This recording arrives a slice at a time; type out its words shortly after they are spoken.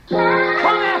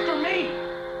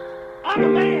I'm a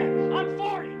man. I'm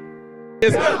 40.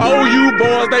 It's OU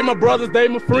boys, they my brothers, they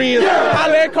my friends.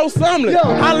 Holla at Coach Sumlin,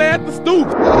 holla at the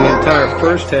Stoops. The entire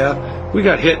first half, we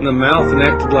got hit in the mouth and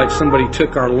acted like somebody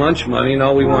took our lunch money, and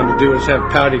all we wanted to do was have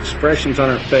pouty expressions on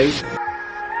our face.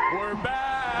 We're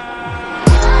back.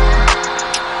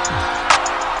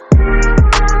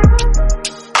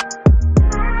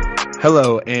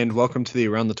 Hello, and welcome to the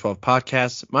Around the 12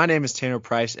 podcast. My name is Tanner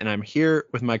Price, and I'm here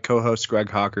with my co-host, Greg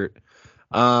Hockert.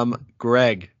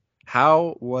 Greg,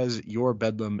 how was your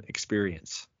Bedlam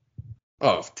experience?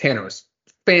 Oh, Tanner, was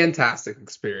fantastic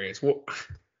experience. What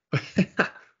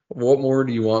more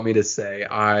do you want me to say?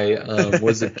 I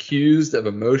was accused of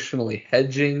emotionally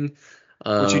hedging.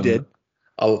 Which you did.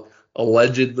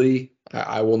 Allegedly,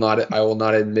 I will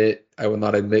not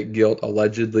admit guilt.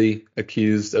 Allegedly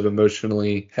accused of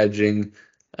emotionally hedging.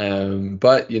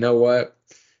 But you know what?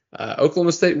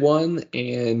 Oklahoma State won,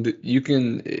 and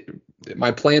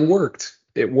my plan worked.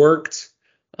 It worked.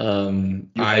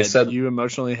 You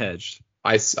emotionally hedged.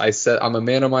 I said I'm a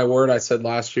man of my word. I said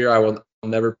last year I will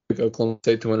never pick Oklahoma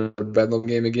State to win a Bedlam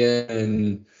game again,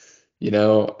 and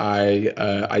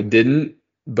I didn't.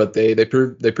 But they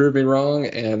proved me wrong.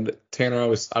 And Tanner,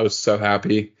 I was so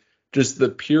happy. Just the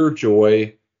pure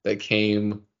joy that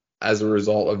came as a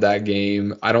result of that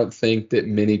game. I don't think that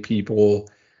many people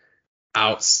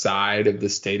outside of the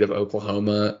state of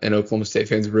Oklahoma and Oklahoma State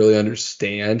fans really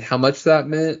understand how much that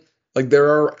meant. Like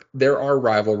there are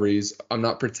rivalries. I'm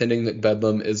not pretending that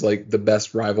Bedlam is like the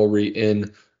best rivalry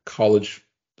in college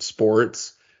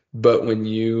sports, but when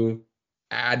you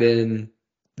add in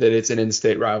that it's an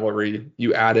in-state rivalry,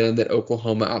 you add in that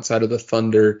Oklahoma outside of the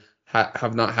Thunder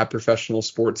have not had professional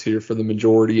sports here for the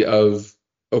majority of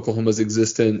Oklahoma's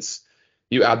existence.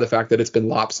 You add the fact that it's been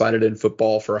lopsided in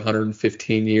football for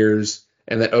 115 years,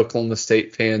 and that Oklahoma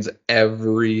State fans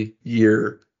every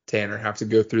year, Tanner, have to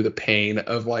go through the pain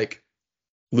of like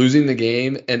losing the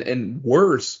game and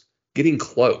worse, getting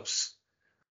close.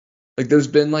 Like there's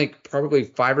been like probably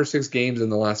 5 or 6 games in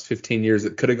the last 15 years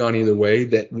that could have gone either way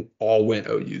that all went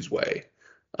OU's way.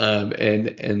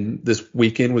 And this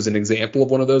weekend was an example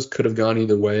of one of those, could have gone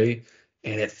either way,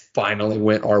 and it finally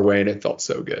went our way, and it felt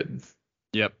so good.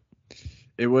 Yep.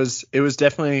 It was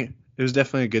definitely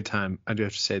a good time. I do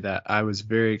have to say that. I was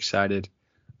very excited.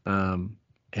 And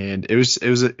it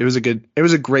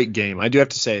was a great game. I do have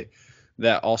to say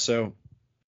that also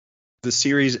the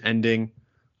series ending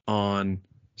on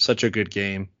such a good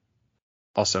game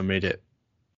also made it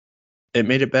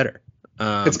better.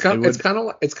 It's kind of like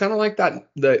that it's kind of like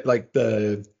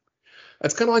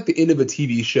the end of a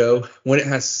TV show when it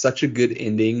has such a good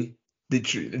ending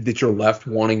that you're left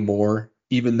wanting more,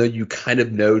 even though you kind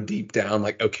of know deep down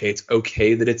like, okay, it's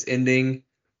okay that it's ending,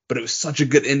 but it was such a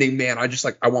good ending, man. I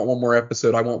want one more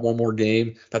episode. I want one more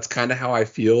game. That's kind of how I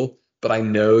feel, but I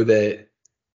know that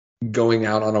going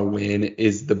out on a win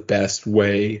is the best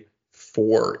way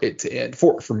for it to end,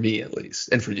 for me at least,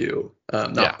 and for you.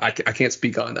 I can't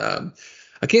speak on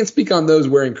those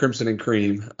wearing crimson and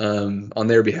cream on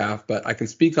their behalf, but I can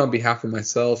speak on behalf of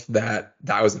myself that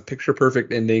was a picture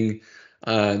perfect ending.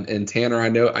 And Tanner, I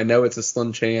know it's a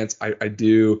slim chance. I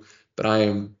do, but I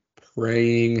am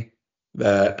praying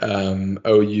that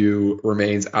OU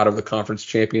remains out of the conference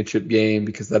championship game,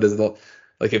 because that is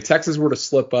like if Texas were to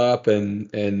slip up and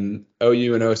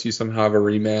OU and OSU somehow have a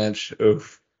rematch,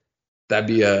 that'd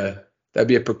be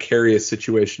a precarious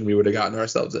situation we would have gotten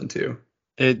ourselves into.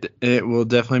 It will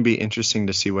definitely be interesting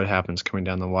to see what happens coming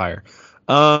down the wire.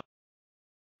 But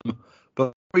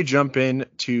before we jump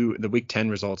into the Week 10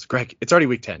 results, Greg, it's already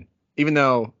Week 10, even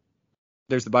though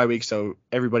there's the bye week, so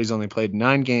everybody's only played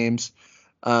 9 games.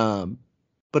 But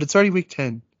it's already Week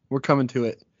 10. We're coming to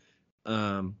it.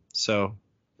 So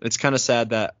it's kind of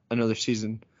sad that another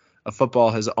season of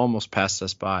football has almost passed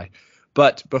us by.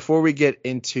 But before we get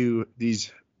into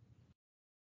these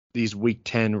Week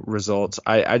 10 results,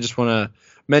 I just want to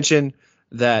mention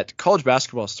that college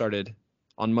basketball started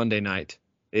on Monday night.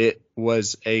 It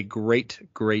was a great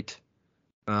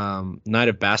night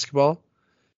of basketball,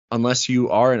 unless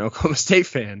you are an Oklahoma State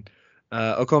fan.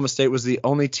 Oklahoma State was the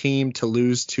only team to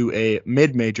lose to a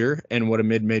mid-major, and what a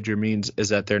mid-major means is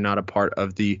that they're not a part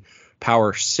of the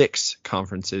Power 6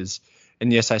 conferences.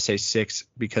 And yes, I say 6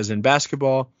 because in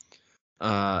basketball,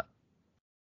 the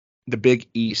Big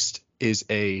East is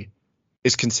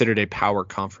considered a power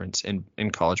conference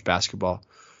in college basketball.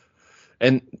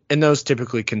 And those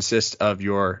typically consist of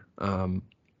your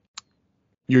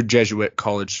Jesuit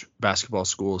college basketball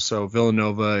schools. So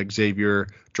Villanova, Xavier,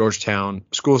 Georgetown,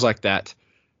 schools like that,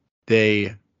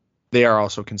 they are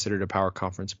also considered a power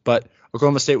conference. But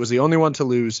Oklahoma State was the only one to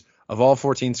lose of all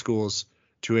 14 schools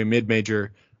to a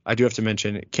mid-major. I do have to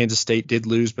mention Kansas State did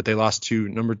lose, but they lost to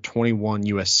number 21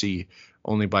 USC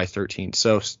only by 13.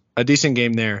 So a decent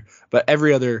game there, but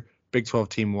every other Big 12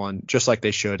 team won just like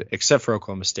they should, except for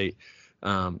Oklahoma State.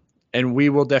 And we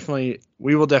will definitely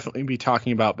be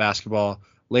talking about basketball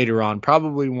later on,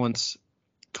 probably once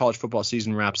college football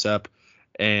season wraps up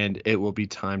and it will be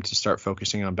time to start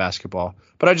focusing on basketball.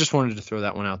 But I just wanted to throw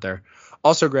that one out there.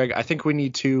 Also, Greg, I think we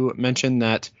need to mention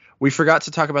that we forgot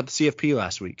to talk about the CFP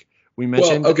last week. We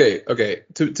mentioned. Well, okay.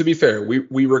 To be fair,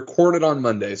 we recorded on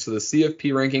Monday, so the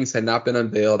CFP rankings had not been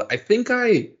unveiled. I think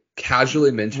I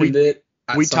casually mentioned it.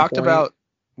 We talked about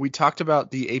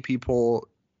the AP poll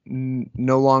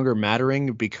no longer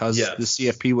mattering because the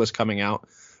CFP was coming out,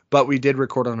 but we did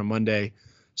record on a Monday,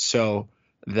 so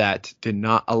that did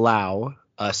not allow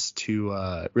us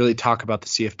to really talk about the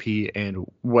CFP and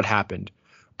what happened.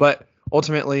 But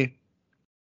ultimately,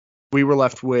 we were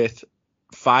left with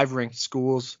 5 ranked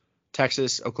schools: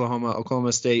 Texas, Oklahoma,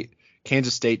 Oklahoma State,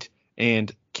 Kansas State,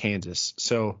 and Kansas.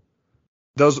 So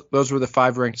those were the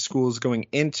 5 ranked schools going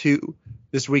into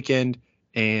this weekend.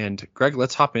 And Greg,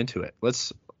 let's hop into it.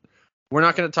 We're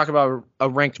not going to talk about a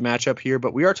ranked matchup here,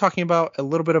 but we are talking about a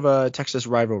little bit of a Texas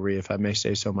rivalry, if I may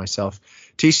say so myself.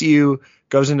 TCU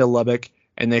goes into Lubbock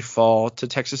and they fall to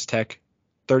Texas Tech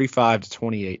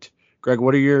 35-28. Greg,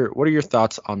 what are your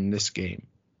thoughts on this game?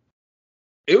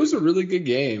 It was a really good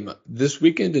game. This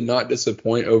weekend did not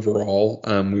disappoint overall.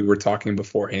 We were talking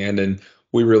beforehand, and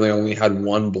we really only had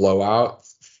one blowout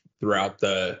throughout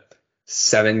the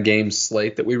 7-game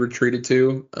slate that we were treated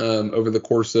to over the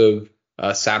course of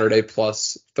Saturday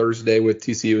plus Thursday with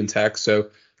TCU and Tech. So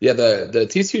yeah, the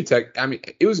TCU Tech, I mean,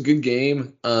 it was a good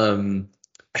game.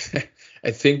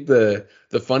 I think the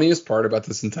funniest part about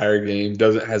this entire game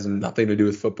has nothing to do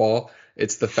with football.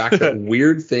 It's the fact that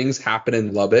weird things happen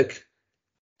in Lubbock,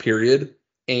 period.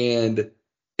 And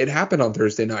it happened on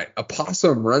Thursday night. A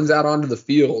possum runs out onto the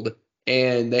field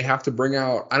and they have to bring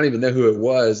out, I don't even know who it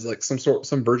was, like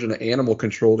some version of animal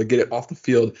control to get it off the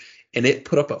field. And it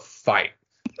put up a fight.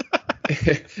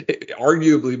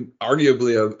 arguably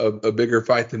a bigger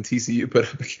fight than TCU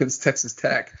put up against Texas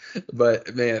Tech.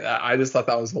 But man, I just thought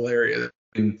that was hilarious.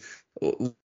 And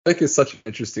Lubbock is such an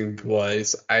interesting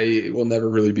place. I will never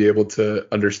really be able to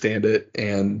understand it,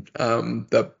 and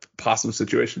the possum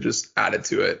situation just added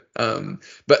to it.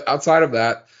 But outside of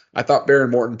that, I thought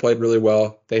Behren Morton played really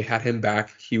well. They had him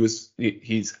back. He's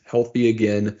healthy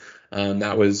again.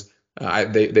 That was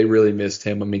they really missed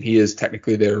him. I mean, he is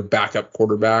technically their backup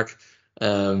quarterback.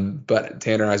 But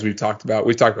Tanner, as we've talked about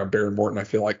Behren Morton, I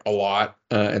feel like a lot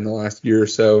in the last year or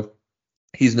so.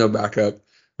 He's no backup.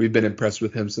 We've been impressed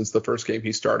with him since the first game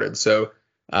he started. So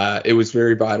it was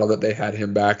very vital that they had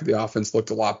him back. The offense looked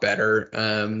a lot better.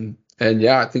 And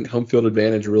yeah, I think home field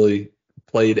advantage really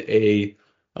played a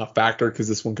factor because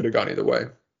this one could have gone either way.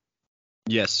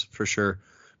 Yes, for sure.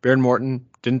 Behren Morton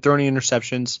didn't throw any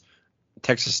interceptions.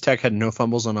 Texas Tech had no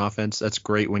fumbles on offense. That's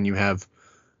great when you have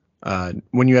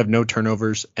no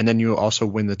turnovers, and then you also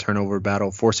win the turnover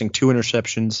battle, forcing 2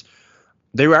 interceptions.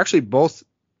 They were actually both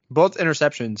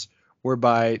interceptions were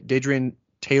by Dadrian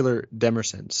Taylor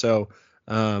Demerson. So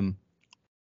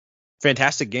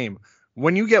fantastic game.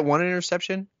 When you get 1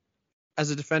 interception as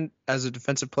a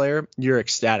defensive player, you're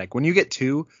ecstatic. When you get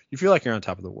 2, you feel like you're on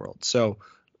top of the world. So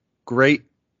great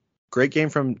game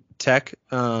from Tech.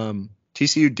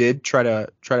 TCU did try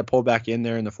to pull back in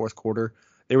there in the fourth quarter.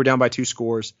 They were down by 2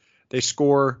 scores. They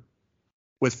score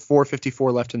with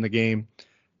 4:54 left in the game,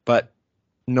 but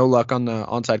no luck on the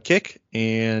onside kick,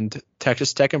 and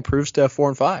Texas Tech improves to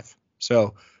 4-5.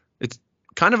 So it's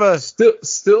kind of a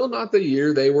still not the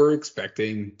year they were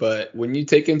expecting, but when you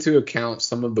take into account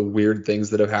some of the weird things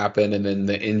that have happened and then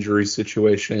the injury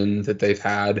situation that they've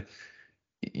had,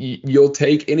 you'll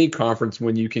take any conference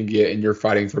when you can get, and you're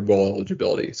fighting for bowl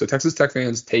eligibility. So Texas Tech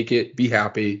fans, take it, be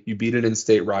happy. You beat an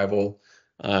in-state rival.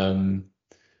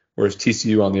 Whereas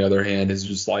TCU, on the other hand, is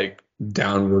just like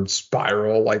downward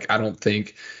spiral. Like, I don't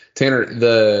think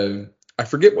Tanner, I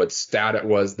forget what stat it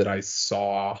was that I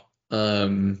saw.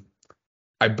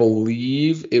 I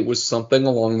believe it was something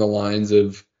along the lines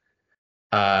of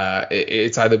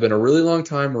it's either been a really long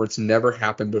time or it's never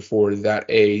happened before that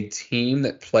a team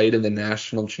that played in the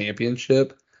national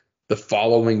championship the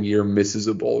following year misses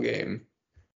a bowl game.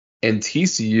 And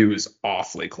TCU is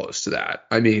awfully close to that.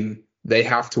 I mean, they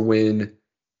have to win,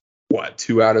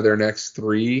 2 out of their next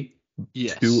 3?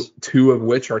 Yes. Two of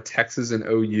which are Texas and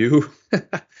OU.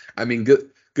 I mean,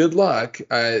 good luck.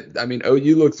 I mean,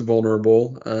 OU looks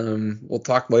vulnerable. We'll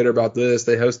talk later about this.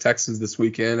 They host Texas this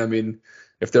weekend. I mean,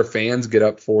 if their fans get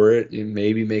up for it, you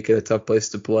maybe make it a tough place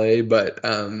to play. But,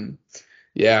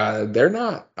 yeah, they're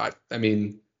not. I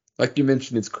mean, like you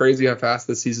mentioned, it's crazy how fast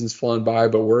the season's flown by,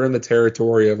 but we're in the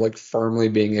territory of like firmly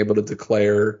being able to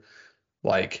declare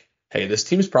like, hey, this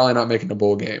team's probably not making a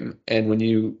bowl game. And when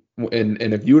you and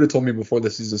if you would have told me before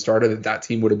the season started that that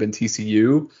team would have been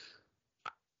TCU,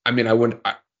 I mean, I would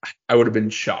have been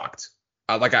shocked.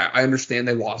 I understand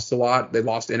they lost a lot. They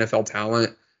lost NFL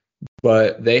talent,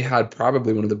 but they had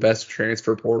probably one of the best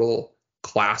transfer portal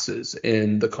classes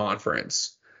in the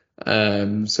conference.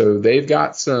 So they've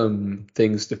got some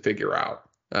things to figure out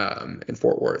in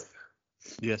Fort Worth.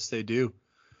 Yes, they do.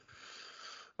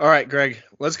 All right, Greg,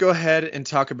 let's go ahead and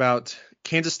talk about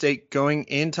Kansas State going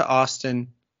into Austin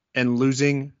and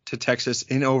losing to Texas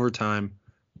in overtime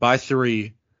by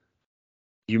 3.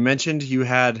 You mentioned you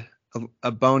had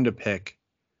a bone to pick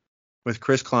with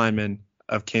Chris Klieman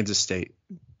of Kansas State.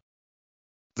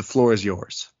 The floor is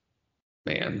yours.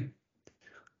 Man,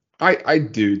 I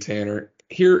do, Tanner.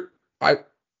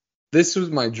 This was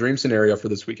my dream scenario for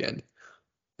this weekend.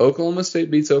 Oklahoma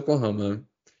State beats Oklahoma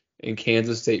and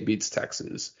Kansas State beats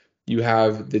Texas. You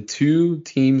have the two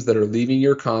teams that are leaving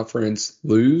your conference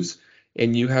lose,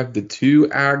 and you have the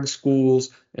two ag schools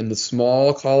and the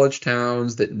small college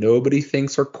towns that nobody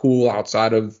thinks are cool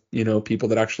outside of, people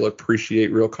that actually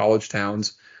appreciate real college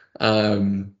towns,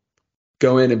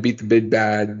 go in and beat the big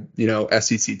bad,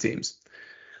 SEC teams.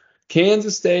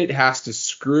 Kansas State has to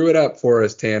screw it up for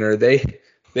us, Tanner. They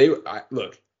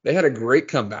had a great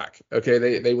comeback.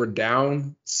 Okay, they were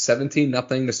down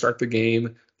 17-0 to start the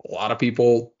game. A lot of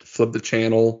people flipped the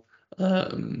channel.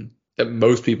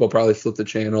 Most people probably flipped the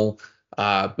channel.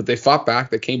 But they fought back.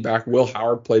 They came back. Will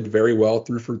Howard played very well,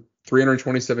 threw for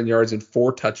 327 yards and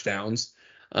 4 touchdowns.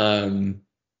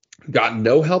 Got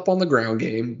no help on the ground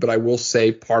game, but I will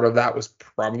say part of that was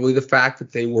probably the fact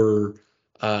that they were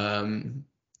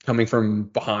coming from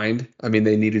behind. I mean,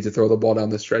 they needed to throw the ball down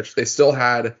the stretch. They still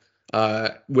had,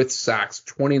 with sacks,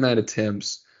 29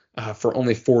 attempts for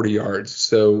only 40 yards.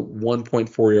 So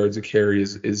 1.4 yards a carry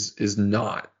is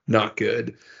not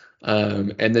good.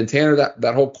 And then Tanner,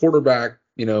 that whole quarterback,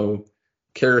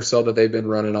 carousel that they've been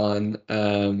running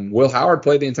on, Will Howard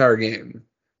played the entire game.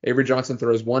 Avery Johnson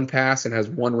throws 1 pass and has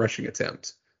 1 rushing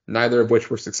attempt, neither of which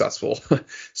were successful.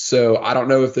 So I don't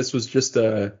know if this was just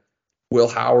a Will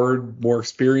Howard, more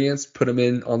experience, put him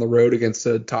in on the road against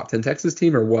a top 10 Texas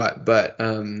team or what. But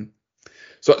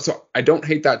so I don't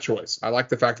hate that choice. I like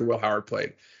the fact that Will Howard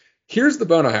played. Here's the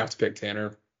bone I have to pick,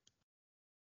 Tanner.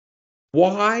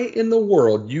 Why in the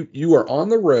world you are on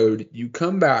the road, you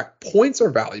come back, points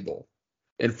are valuable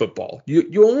in football.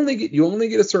 You only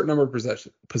get a certain number of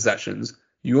possessions.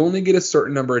 You only get a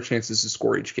certain number of chances to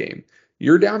score each game.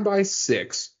 You're down by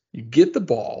 6, you get the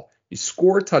ball, you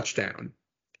score a touchdown,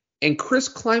 and Chris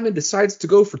Klieman decides to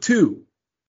go for 2.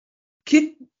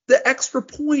 Get the extra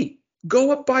point.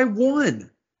 Go up by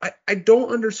 1. I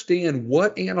don't understand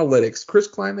what analytics. Chris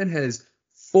Klieman has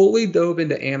fully dove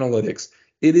into analytics.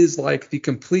 It is like the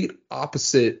complete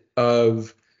opposite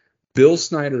of Bill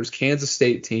Snyder's Kansas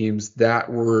State teams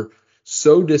that were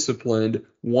so disciplined,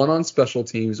 one on special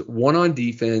teams, one on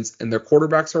defense, and their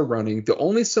quarterbacks are running. The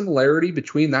only similarity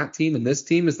between that team and this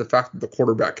team is the fact that the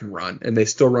quarterback can run, and they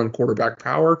still run quarterback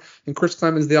power. And Colin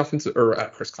Klein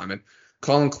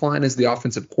is the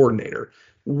offensive coordinator.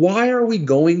 Why are we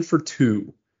going for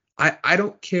 2? I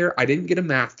don't care. I didn't get a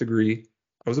math degree.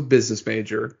 I was a business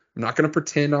major. I'm not going to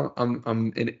pretend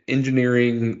I'm an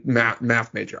engineering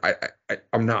math major.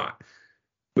 I'm not.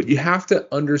 But you have to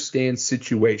understand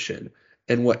situation.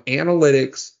 And what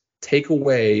analytics take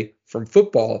away from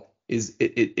football is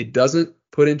it doesn't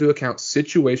put into account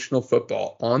situational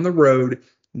football. On the road,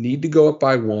 need to go up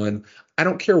by 1. I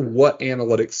don't care what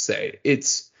analytics say.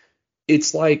 It's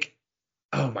like,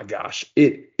 oh my gosh,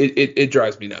 it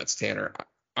drives me nuts, Tanner.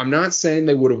 I'm not saying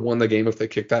they would have won the game if they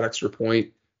kicked that extra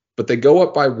point, but they go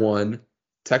up by 1.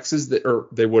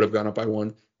 They would have gone up by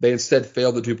 1. They instead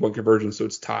failed the 2-point conversion, so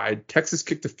it's tied. Texas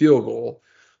kicked a field goal.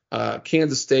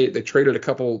 Kansas State, they traded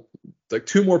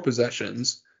 2 more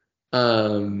possessions.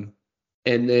 And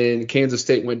then Kansas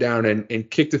State went down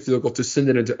and kicked a field goal to send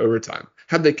it into overtime.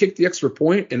 Had they kicked the extra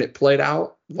point and it played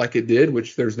out like it did,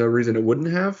 which there's no reason it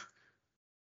wouldn't have,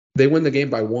 they win the game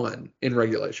by 1 in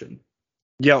regulation.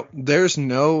 Yo, there's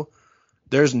no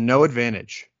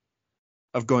advantage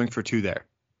of going for 2 there.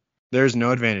 There's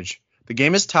no advantage. The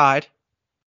game is tied.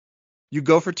 You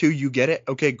go for 2, you get it.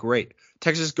 Okay, great.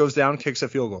 Texas goes down, kicks a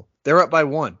field goal. They're up by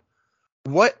 1.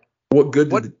 What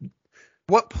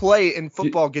play in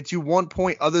football gets you 1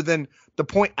 point other than the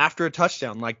point after a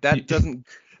touchdown? Like that doesn't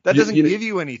give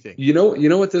you anything. You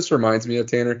know what this reminds me of,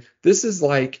 Tanner? This is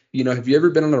like, have you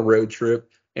ever been on a road trip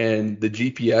and the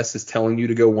GPS is telling you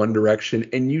to go one direction,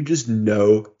 and you just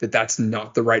know that that's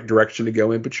not the right direction to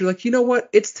go in, but you're like, you know what?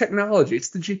 It's technology. It's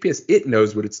the GPS. It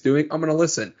knows what it's doing. I'm going to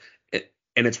listen.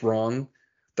 And it's wrong.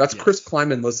 That's Chris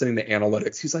Kleiman listening to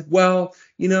analytics. He's like, well,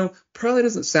 probably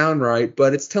doesn't sound right,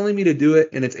 but it's telling me to do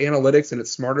it, and it's analytics, and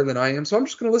it's smarter than I am, so I'm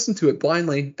just going to listen to it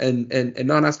blindly and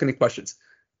not ask any questions.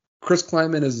 Chris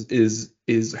Kleiman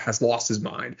has lost his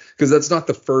mind, because that's not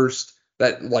the first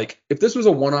that, like, if this was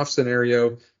a one-off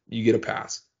scenario, you get a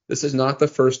pass. This is not the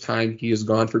first time he has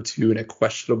gone for 2 in a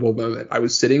questionable moment. I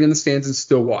was sitting in the stands in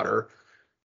Stillwater,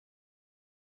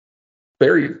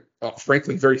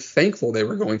 frankly, very thankful they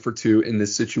were going for 2 in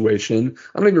this situation.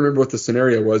 I don't even remember what the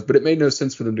scenario was, but it made no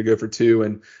sense for them to go for 2.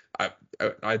 And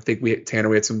I think we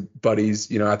had some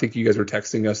buddies, I think you guys were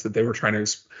texting us that they were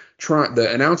the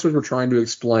announcers were trying to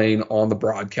explain on the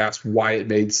broadcast why it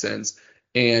made sense.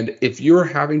 And if you're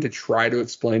having to try to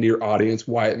explain to your audience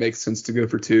why it makes sense to go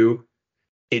for 2,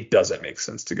 it doesn't make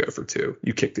sense to go for 2.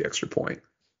 You kick the extra point.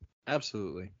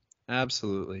 Absolutely.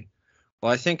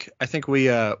 Well, I think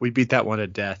we beat that one to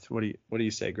death. What do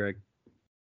you say, Greg?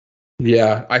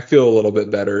 Yeah, I feel a little bit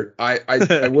better.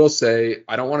 I will say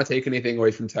I don't want to take anything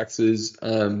away from Texas.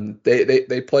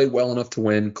 They played well enough to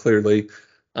win, clearly.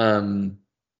 They're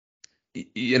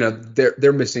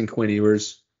missing Quinn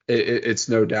Ewers. It's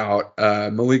no doubt.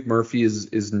 Malik Murphy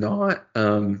is not.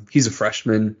 He's a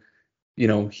freshman. He's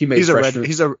a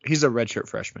redshirt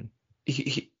freshman.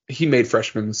 He made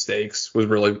freshman mistakes, was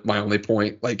really my only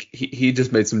point. Like, he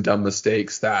just made some dumb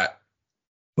mistakes that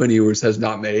Quinn Ewers has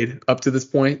not made up to this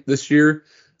point this year.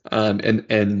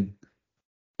 And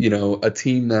a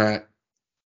team that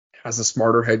has a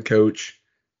smarter head coach,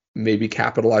 maybe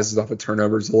capitalizes off of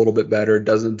turnovers a little bit better,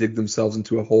 doesn't dig themselves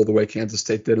into a hole the way Kansas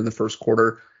State did in the first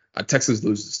quarter. Texas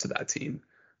loses to that team.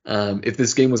 If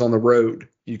this game was on the road,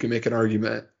 you can make an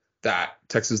argument that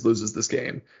Texas loses this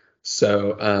game.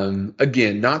 So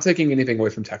again, not taking anything away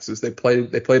from Texas. They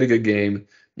played a good game.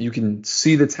 You can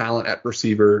see the talent at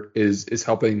receiver is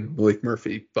helping Malik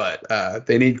Murphy, but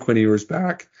they need Quinn Ewers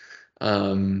back.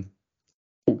 It's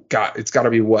got to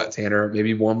be what, Tanner?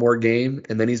 Maybe one more game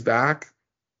and then he's back.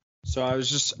 So I was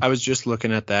just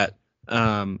looking at that.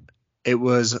 It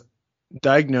was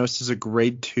diagnosed as a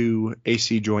grade 2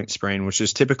 AC joint sprain, which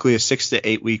is typically a 6 to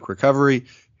 8 week recovery.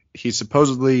 He's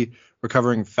supposedly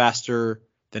recovering faster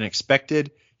than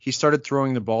expected. He started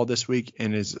throwing the ball this week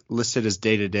and is listed as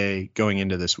day-to-day going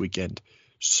into this weekend.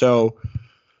 So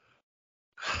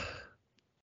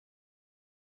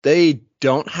they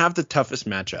don't have the toughest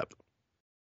matchup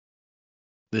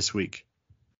this week,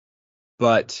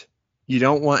 but you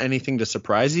don't want anything to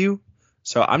surprise you.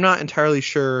 So I'm not entirely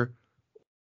sure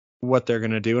what they're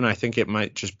going to do, and I think it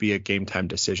might just be a game time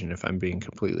decision, if I'm being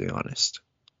completely honest.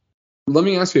 Let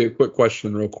me ask you a quick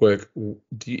question real quick.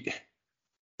 Do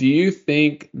you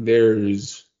think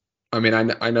there's – I mean,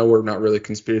 I know we're not really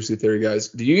conspiracy theory guys.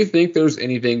 Do you think there's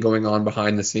anything going on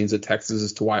behind the scenes at Texas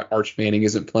as to why Arch Manning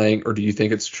isn't playing, or do you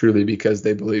think it's truly because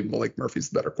they believe Malik Murphy's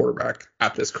the better quarterback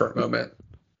at this current moment?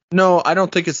 No, I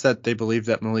don't think it's that they believe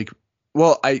that Malik –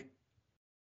 well, I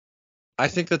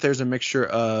think that there's a mixture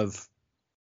of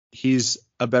he's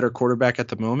a better quarterback at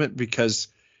the moment because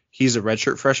he's a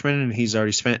redshirt freshman and he's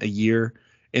already spent a year –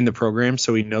 in the program,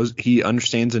 so he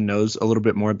understands and knows a little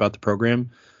bit more about the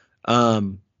program.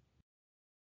 What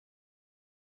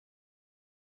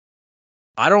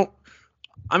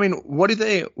do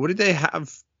they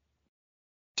have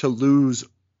to lose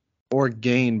or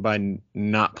gain by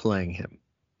not playing him?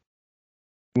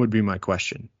 Would be my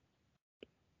question.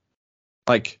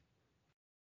 Like,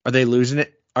 are they losing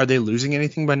it? Are they losing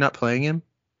anything by not playing him?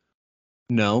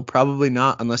 No, probably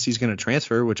not, unless he's going to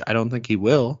transfer, which I don't think he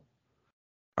will.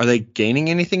 Are they gaining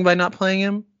anything by not playing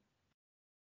him?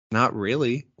 Not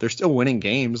really. They're still winning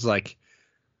games. Like,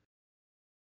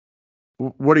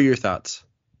 what are your thoughts?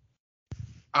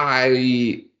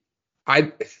 I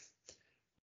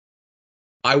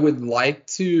would like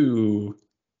to.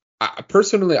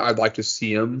 Personally, I'd like to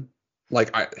see him.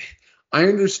 Like, I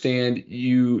understand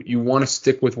you want to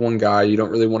stick with one guy. You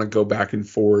don't really want to go back and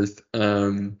forth.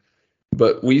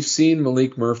 But we've seen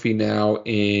Malik Murphy now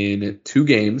in 2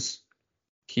 games.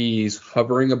 He's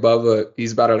hovering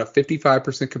he's about at a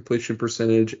 55% completion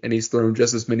percentage, and he's thrown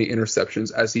just as many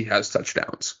interceptions as he has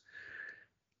touchdowns.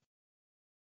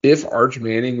 If Arch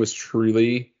Manning was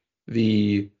truly was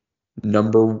he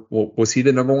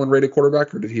the number 1 rated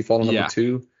quarterback, or did he fall to number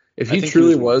 2? If he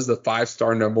truly was the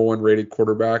 5-star number 1 rated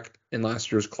quarterback in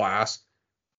last year's class,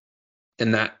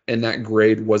 and that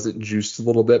grade wasn't juiced a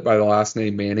little bit by the last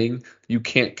name Manning, you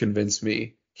can't convince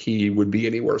me he would be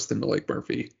any worse than Malik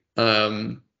Murphy.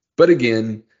 But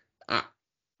again,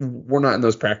 we're not in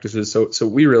those practices, so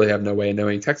we really have no way of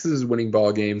knowing. Texas is winning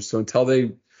ball games, so until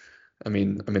they, I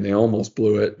mean they almost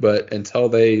blew it, but until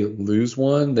they lose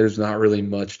one, there's not really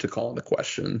much to call into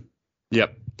question.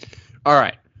 Yep. All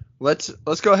right. Let's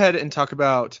go ahead and talk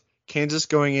about Kansas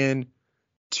going in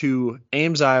to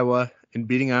Ames, Iowa, and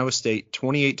beating Iowa State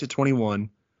 28-21.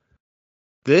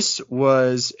 This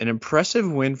was an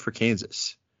impressive win for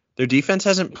Kansas. Their defense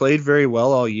hasn't played very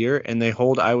well all year, and they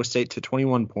hold Iowa State to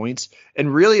 21 points.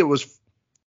 And really, it was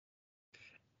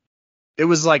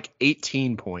like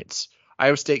 18 points.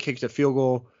 Iowa State kicked a field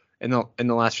goal in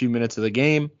the last few minutes of the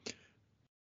game.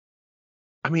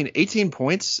 I mean, 18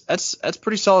 points, that's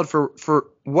pretty solid for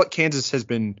what Kansas has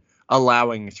been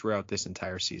allowing throughout this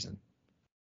entire season.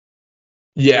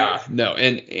 Yeah, no,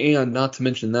 and not to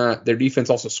mention that their defense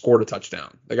also scored a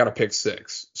touchdown. They got a pick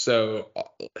six. So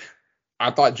I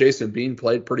thought Jason Bean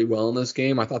played pretty well in this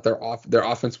game. I thought their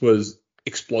offense was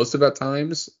explosive at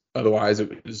times. Otherwise,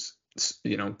 it was,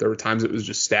 there were times it was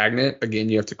just stagnant. Again,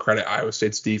 you have to credit Iowa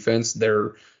State's defense.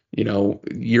 They're,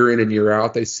 year in and year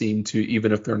out, they seem to,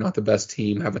 even if they're not the best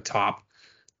team, have a top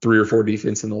 3 or 4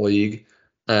 defense in the league.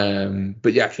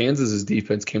 But yeah, Kansas's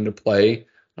defense came to play.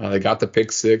 They got the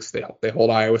pick six. They hold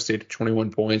Iowa State to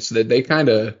 21 points. So they kind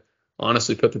of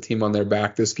honestly put the team on their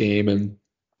back this game. And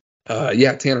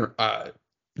Tanner,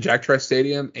 Jack Trice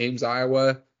Stadium, Ames,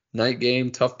 Iowa, night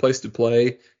game, tough place to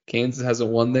play. Kansas hasn't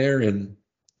won there, and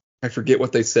I forget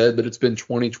what they said, but it's been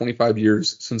 20, 25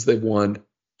 years since they've won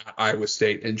at Iowa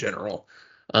State in general.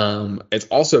 It's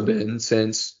also been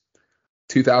since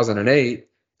 2008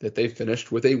 that they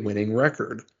finished with a winning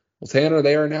record. Well, Tanner,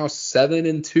 they are now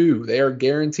 7-2. They are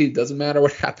guaranteed. Doesn't matter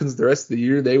what happens the rest of the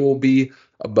year, they will be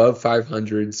above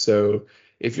 500. So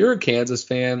if you're a Kansas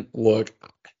fan, look,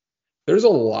 there's a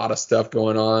lot of stuff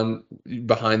going on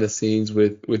behind the scenes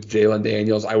with Jalen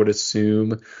Daniels. I would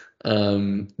assume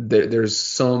there's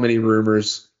so many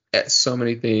rumors, so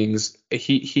many things.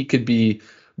 He could be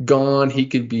gone. He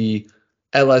could be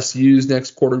LSU's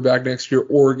next quarterback next year,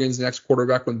 Oregon's next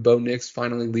quarterback when Bo Nix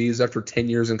finally leaves after 10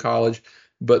 years in college.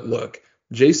 But look,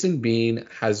 Jason Bean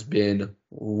has been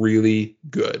really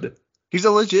good. He's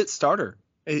a legit starter.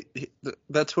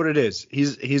 That's what it is.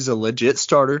 He's a legit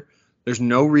starter. There's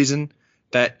no reason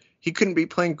that he couldn't be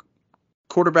playing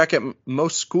quarterback at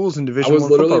most schools in Division I was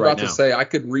literally about to say I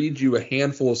could read you a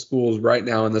handful of schools right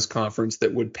now in this conference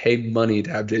that would pay money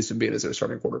to have Jason Bean as their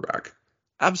starting quarterback.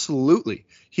 Absolutely.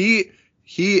 He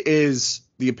is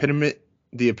the epitome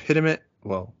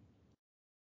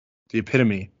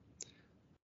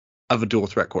of a dual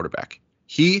threat quarterback.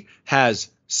 He has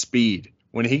speed.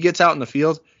 When he gets out in the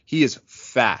field, he is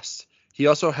fast. He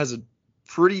also has a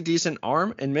pretty decent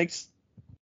arm and makes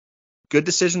good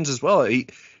decisions as well. He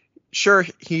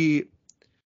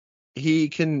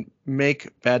can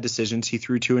make bad decisions. He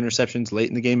threw 2 interceptions late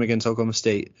in the game against Oklahoma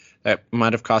State that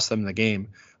might have cost them the game.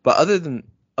 But other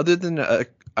than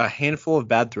a handful of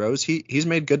bad throws, he's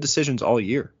made good decisions all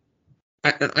year.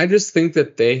 I just think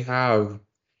that they have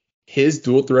his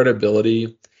dual threat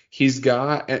ability. He's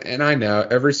got, and I know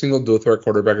every single dual threat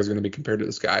quarterback is going to be compared to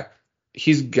this guy.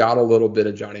 He's got a little bit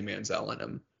of Johnny Manziel in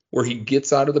him, where he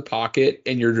gets out of the pocket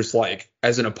and you're just like,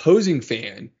 as an opposing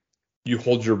fan, you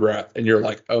hold your breath and you're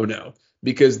like, oh no,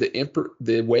 because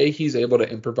the way he's able to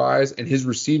improvise, and his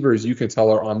receivers, you can tell,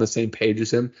 are on the same page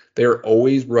as him. They're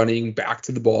always running back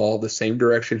to the ball the same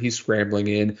direction he's scrambling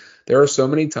in. There are so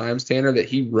many times, Tanner, that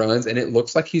he runs and it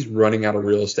looks like he's running out of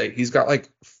real estate. He's got like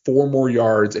 4 more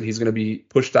yards and he's going to be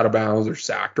pushed out of bounds or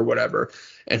sacked or whatever.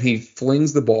 And he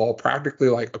flings the ball practically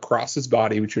like across his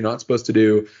body, which you're not supposed to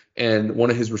do. And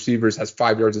one of his receivers has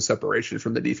 5 yards of separation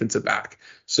from the defensive back.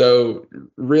 So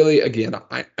really, again,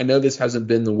 I know this hasn't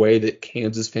been the way that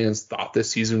Kansas fans thought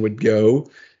this season would go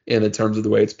in terms of the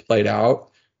way it's played out.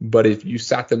 But if you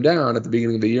sat them down at the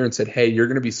beginning of the year and said, hey, you're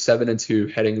going to be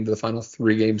 7-2 heading into the final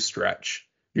 3-game stretch,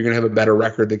 you're going to have a better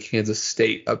record than Kansas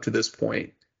State up to this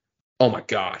point. Oh my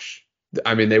gosh.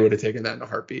 I mean, they would have taken that in a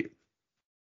heartbeat.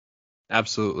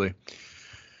 Absolutely.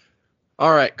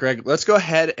 All right, Greg, let's go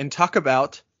ahead and talk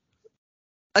about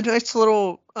a nice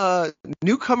little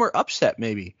newcomer upset,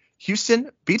 maybe.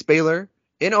 Houston beats Baylor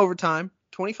in overtime,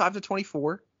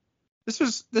 25-24.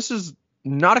 This is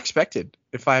not expected,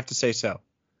 if I have to say so.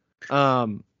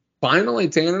 Finally,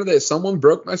 Tanner, that someone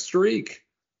broke my streak.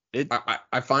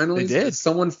 I finally did.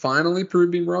 Someone finally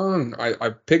proved me wrong. I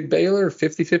picked Baylor,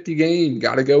 50-50 game.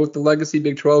 Got to go with the legacy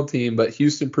Big 12 team, but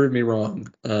Houston proved me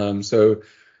wrong. So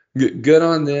good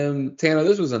on them. Tanner,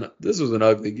 this was an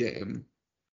ugly game.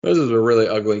 This was a really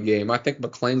ugly game. I think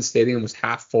McLean Stadium was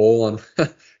half full, and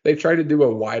they tried to do a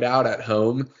whiteout at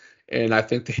home, and I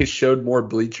think they showed more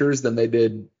bleachers than they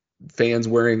did fans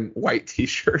wearing white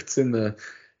T-shirts in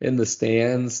the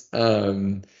stands.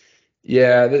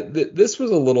 Yeah, this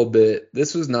was a little bit.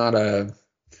 This was not a.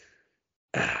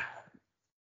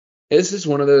 It's just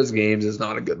one of those games. Is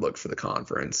not a good look for the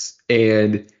conference.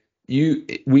 And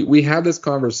we had this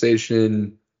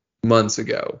conversation months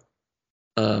ago.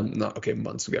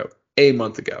 Months ago. A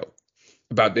month ago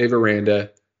about Dave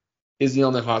Aranda. Is he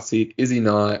on the hot seat? Is he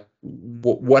not?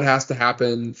 What has to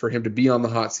happen for him to be on the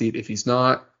hot seat if he's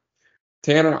not?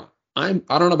 Tanner, I don't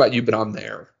know about you, but I'm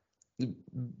there.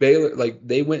 Baylor, like,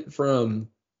 they went from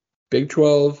Big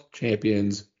 12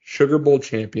 champions, Sugar Bowl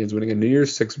champions, winning a New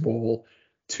Year's Six Bowl,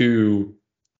 to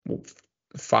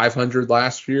 500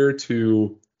 last year,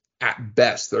 to at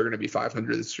best they're going to be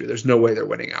 500 this year. There's no way they're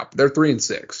winning out. They're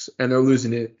 3-6, and they're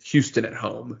losing to Houston at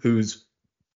home, who's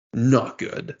not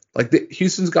good. Like,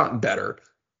 Houston's gotten better,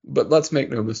 but let's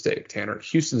make no mistake, Tanner,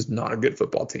 Houston's not a good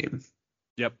football team.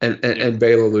 Yep. And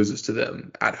Baylor loses to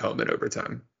them at home in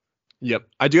overtime. Yep.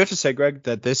 I do have to say, Greg,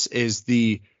 that this is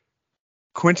the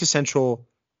quintessential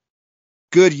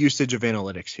good usage of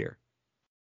analytics here.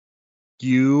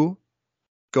 You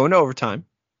go into overtime,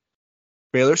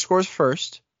 Baylor scores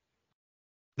first,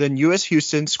 then US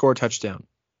Houston score a touchdown.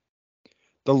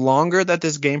 The longer that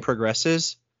this game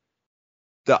progresses,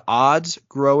 the odds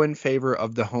grow in favor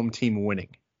of the home team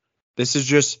winning. This is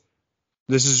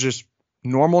just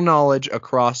normal knowledge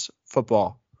across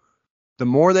football. The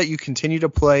more that you continue to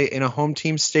play in a home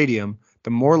team stadium,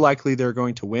 the more likely they're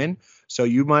going to win. So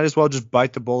you might as well just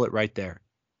bite the bullet right there.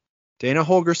 Dana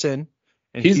Holgorsen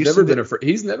and he's Houston,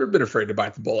 never been afraid to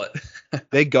bite the bullet.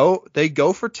 they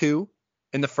go for two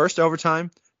in the first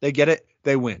overtime. They get it.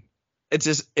 They win. It's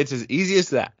as easy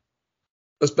as that.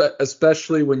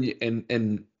 Especially when you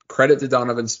and credit to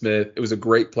Donovan Smith. It was a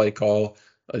great play call,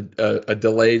 a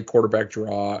delayed quarterback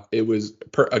draw. It was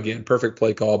perfect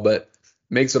play call, but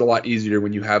makes it a lot easier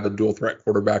when you have a dual threat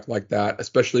quarterback like that,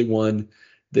 especially one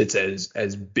that's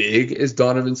as big as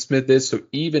Donovan Smith is. So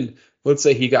even let's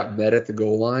say he got met at the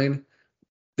goal line,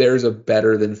 there's a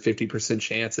better than 50%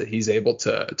 chance that he's able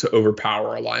to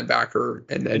overpower a linebacker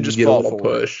and just get a little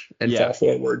forward. Push and fall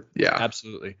forward. Yeah,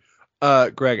 absolutely.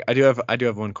 Greg, I do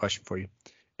have one question for you.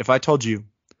 If I told you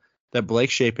that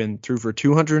Blake Shapen threw for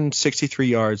 263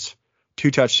 yards,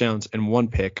 2 touchdowns, and 1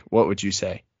 pick, what would you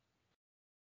say?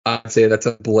 I'd say that's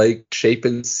a Blake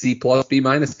Shapen C+ B-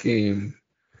 game.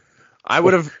 I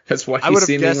would have. That's what he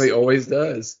seemingly always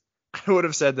does. I would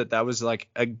have said that was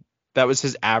that was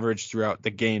his average throughout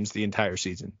the games the entire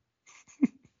season.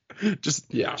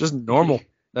 just normal.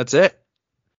 That's it.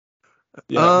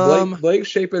 Yeah, Blake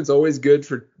Shapen's always good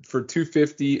for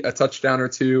 250, a touchdown or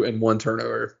 2, and 1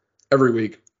 turnover every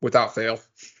week without fail.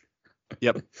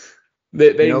 Yep.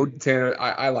 Tanner,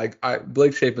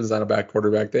 Blake Shapen's not a bad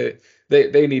quarterback.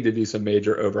 They need to do some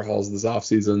major overhauls this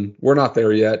offseason. We're not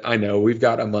there yet. I know we've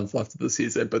got a month left of the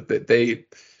season, but they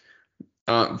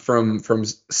from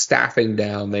staffing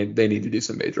down, they need to do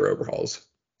some major overhauls.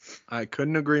 I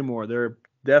couldn't agree more. They're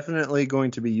definitely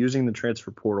going to be using the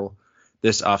transfer portal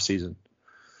this offseason.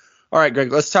 All right,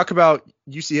 Greg, let's talk about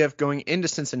UCF going into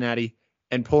Cincinnati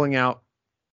and pulling out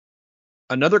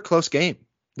another close game.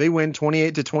 They win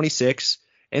 28-26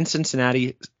 in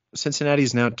Cincinnati. Cincinnati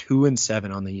is now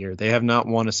 2-7 on the year. They have not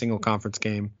won a single conference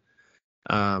game.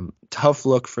 Tough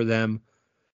look for them.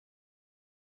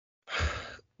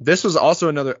 This was also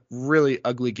another really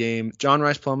ugly game. John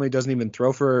Rice Plumlee doesn't even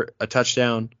throw for a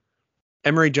touchdown.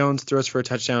 Emory Jones throws for a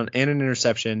touchdown and an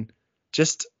interception.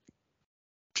 Just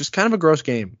kind of a gross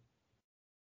game.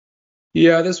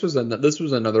 Yeah, this was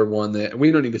another one that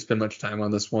we don't need to spend much time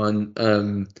on this one.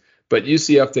 But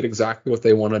UCF did exactly what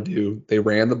they want to do. They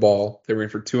ran the ball. They ran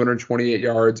for 228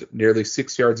 yards, nearly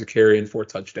 6 yards a carry, and 4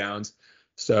 touchdowns.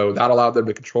 So that allowed them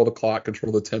to control the clock,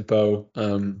 control the tempo.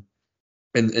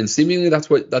 And seemingly that's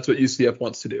what UCF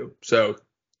wants to do. So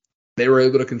they were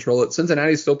able to control it.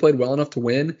 Cincinnati still played well enough to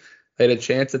win. They had a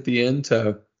chance at the end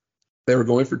they were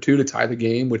going for 2 to tie the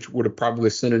game, which would have probably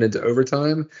sent it into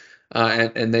overtime.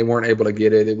 And they weren't able to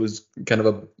get it. It was kind of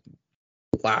a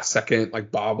last second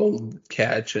bobble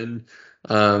catch, and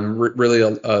really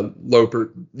a low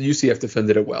UCF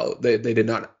defended it well. They did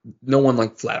not, no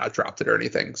one flat out dropped it or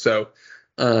anything. So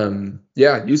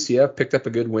UCF picked up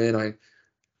a good win.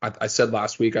 I said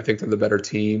last week I think they're the better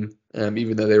team,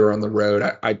 even though they were on the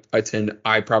road.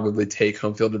 I probably take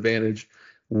home field advantage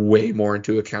way more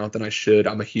into account than I should.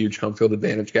 I'm a huge home field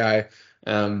advantage guy.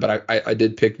 But I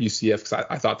did pick UCF because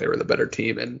I thought they were the better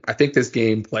team, and I think this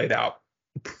game played out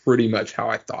pretty much how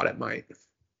I thought it might.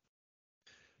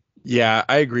 Yeah,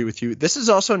 I agree with you. This is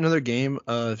also another game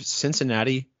of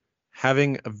Cincinnati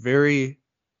having a very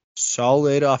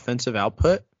solid offensive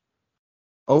output,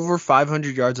 over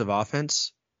 500 yards of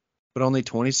offense, but only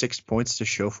 26 points to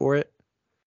show for it.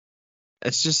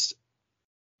 It's just,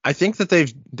 I think that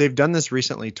they've done this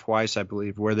recently twice, I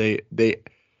believe, where they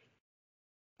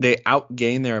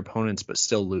outgain their opponents but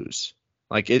still lose.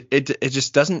 Like it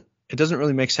just doesn't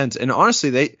really make sense. And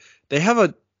honestly, they have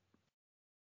a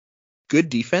good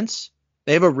defense.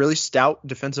 They have a really stout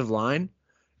defensive line.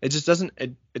 It just doesn't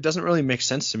really make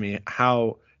sense to me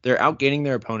how they're outgaining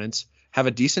their opponents, have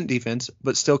a decent defense,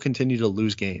 but still continue to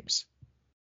lose games.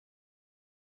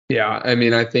 Yeah, I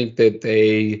mean, I think that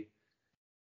they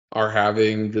are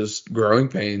having just growing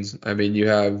pains. I mean, you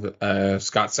have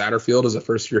Scott Satterfield as a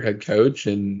first-year head coach,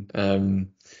 and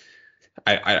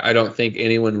I don't think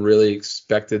anyone really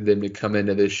expected them to come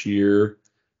into this year,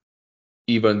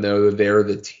 even though they're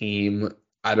the team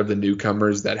out of the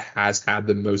newcomers that has had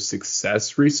the most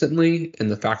success recently.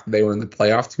 And the fact that they were in the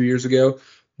playoff 2 years ago,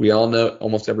 we all know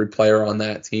almost every player on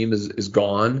that team is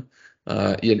gone.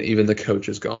 Even the coach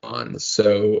is gone.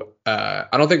 So I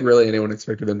don't think really anyone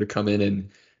expected them to come in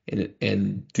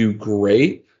and do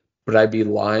great. But I'd be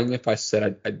lying if I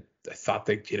said I thought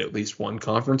they'd get at least one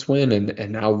conference win.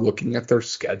 And now looking at their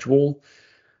schedule,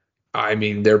 I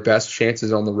mean, their best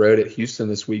chances on the road at Houston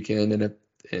this weekend. And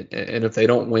if they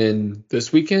don't win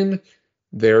this weekend,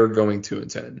 they're going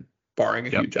 2-10, barring a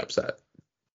huge upset.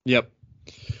 Yep.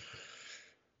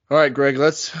 All right, Greg,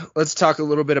 let's talk a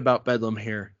little bit about Bedlam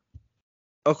here.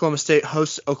 Oklahoma State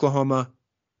hosts Oklahoma.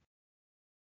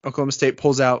 Oklahoma State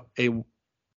pulls out a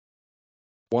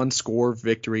one-score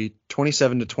victory,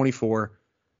 27-24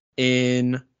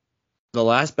 in the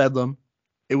last Bedlam.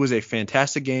 It was a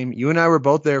fantastic game. You and I were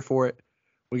both there for it.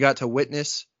 We got to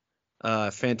witness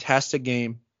a fantastic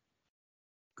game.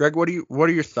 Greg, what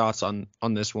are your thoughts on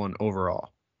this one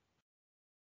overall?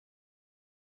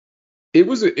 It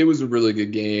was a really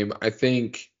good game. I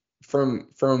think from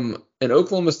an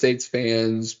Oklahoma State's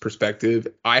fans' perspective,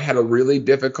 I had a really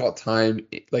difficult time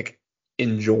like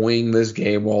enjoying this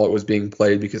game while it was being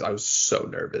played because I was so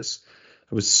nervous.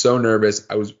 I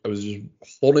was just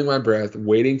holding my breath,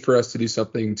 waiting for us to do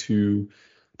something to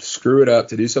screw it up,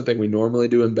 to do something we normally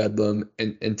do in Bedlam.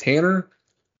 And Tanner,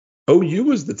 OU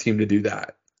was the team to do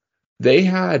that. They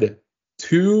had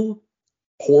 2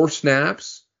 poor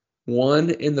snaps, one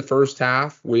in the first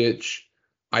half, which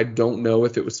I don't know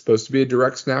if it was supposed to be a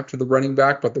direct snap to the running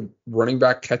back, but the running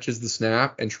back catches the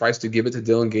snap and tries to give it to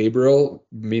Dillon Gabriel.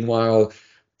 Meanwhile,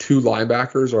 2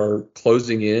 linebackers are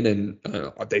closing in and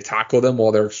they tackle them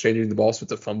while they're exchanging the ball. So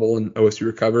it's a fumble and OSU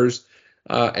recovers.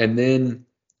 And then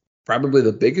probably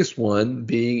the biggest one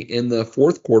being in the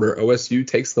fourth quarter, OSU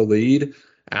takes the lead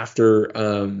after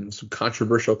some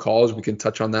controversial calls. We can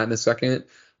touch on that in a second.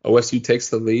 OSU takes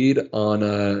the lead on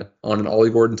an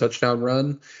Ollie Gordon touchdown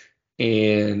run.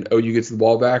 And OU gets the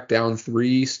ball back down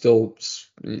 3, still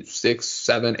 6,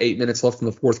 7, 8 minutes left in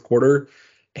the fourth quarter.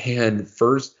 And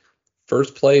first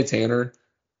play, Tanner,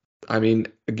 I mean,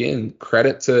 again,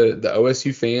 credit to the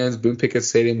OSU fans. Boone Pickett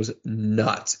Stadium was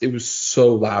nuts. It was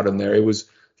so loud in there. It was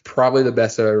probably the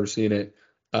best I've ever seen it.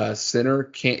 Center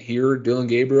can't hear Dillon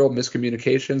Gabriel,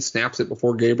 miscommunication, snaps it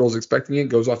before Gabriel's expecting it,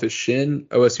 goes off his shin,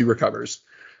 OSU recovers.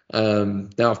 Now,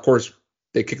 of course,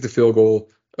 they kicked the field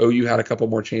goal. OU had a couple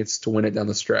more chances to win it down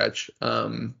the stretch.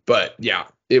 But yeah,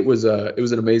 it was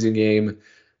an amazing game.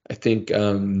 I think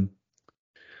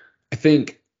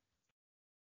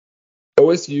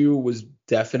OSU was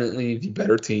definitely the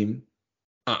better team.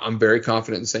 I'm very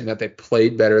confident in saying that. They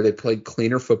played better. They played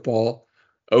cleaner football.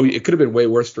 It could have been way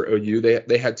worse for OU.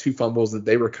 They had 2 fumbles that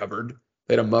they recovered.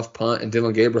 They had a muff punt, and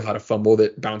Dillon Gabriel had a fumble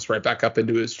that bounced right back up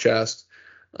into his chest.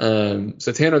 So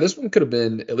Tanner, this one could have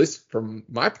been, at least from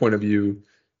my point of view,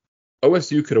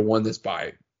 OSU could have won this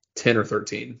by 10 or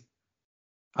 13.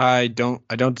 I don't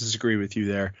disagree with you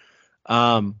there.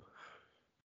 I'm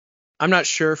not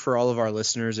sure for all of our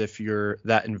listeners if you're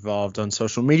that involved on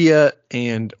social media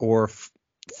and or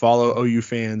follow OU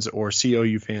fans or see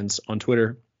OU fans on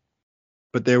Twitter,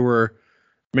 but there were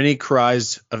many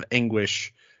cries of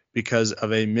anguish because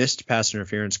of a missed pass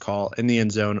interference call in the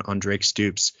end zone on Drake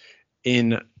Stoops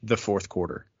in the fourth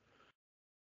quarter.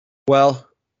 Well,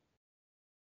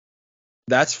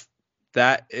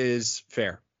 that is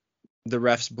fair. The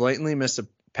refs blatantly missed a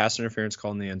pass interference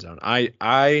call in the end zone.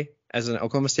 I as an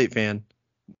Oklahoma State fan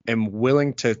am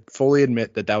willing to fully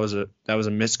admit that was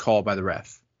a missed call by the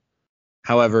ref.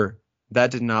 However,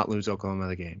 that did not lose Oklahoma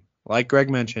the game. Like Greg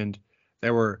mentioned,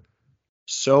 there were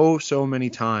so many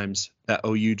times that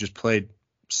OU just played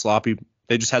sloppy.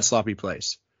 They just had sloppy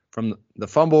plays, from the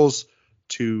fumbles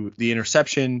to the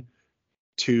interception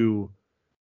to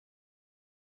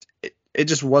it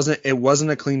just wasn't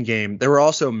a clean game. There were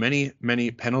also many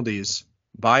penalties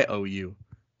by OU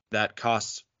that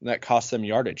costs them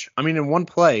yardage. I mean, in one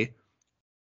play,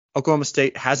 Oklahoma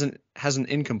State has an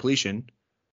incompletion.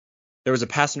 There was a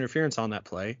pass interference on that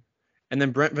play, and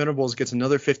then Brent Venables gets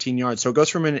another 15 yards. So it goes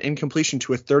from an incompletion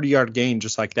to a 30-yard gain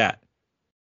just like that,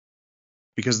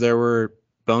 because there were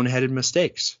boneheaded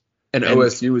mistakes. And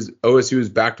OSU was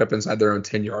backed up inside their own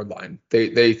 10-yard line.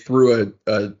 They threw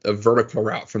a vertical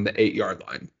route from the 8-yard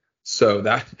line. So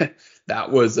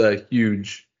that was a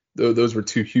huge. Those were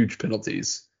two huge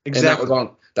penalties. Exactly. And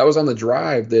that was on the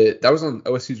drive that was on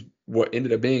OSU's, what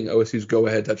ended up being OSU's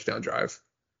go-ahead touchdown drive.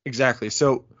 Exactly.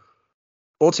 So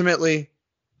ultimately,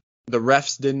 the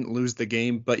refs didn't lose the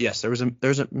game, but yes, there was a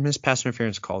missed pass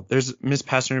interference call. There's missed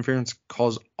pass interference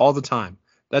calls all the time.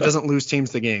 That doesn't lose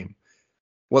teams the game.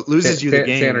 What loses you the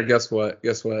game? Tanner, guess what?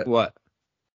 What?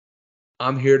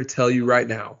 I'm here to tell you right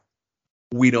now,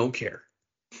 we don't care.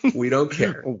 We don't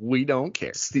care. We don't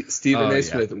care. Stephen A.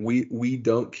 Smith, we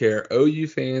don't care. OU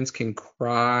fans can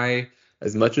cry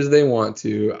as much as they want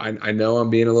to. I know I'm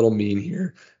being a little mean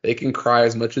here. They can cry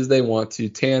as much as they want to.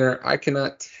 Tanner, I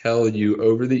cannot tell you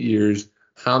over the years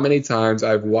how many times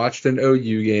I've watched an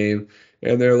OU game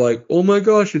and they're like, oh my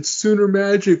gosh, it's Sooner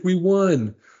Magic. We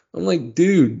won. I'm like,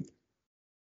 dude,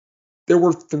 there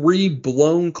were 3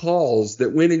 blown calls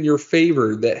that went in your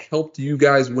favor that helped you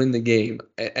guys win the game.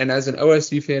 And as an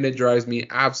OSU fan, it drives me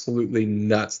absolutely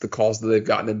nuts, the calls that they've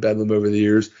gotten in Bedlam over the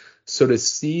years. So to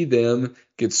see them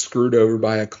get screwed over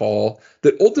by a call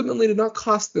that ultimately did not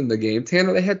cost them the game,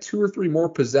 Tanner, they had 2 or 3 more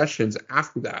possessions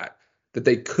after that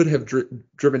they could have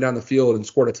driven down the field and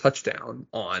scored a touchdown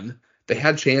on. They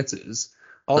had chances.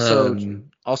 Also,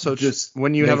 just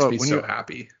when you makes have me so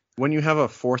happy. When you have a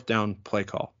 4th down play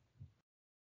call,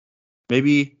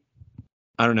 maybe,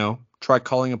 I don't know, try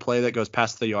calling a play that goes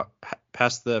past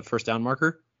the first down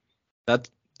marker. That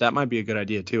might be a good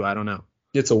idea too. I don't know.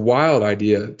 It's a wild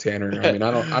idea, Tanner. I mean,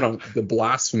 I don't the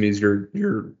blasphemies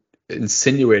you're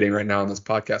insinuating right now on this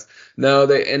podcast. No,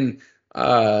 the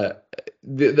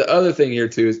other thing here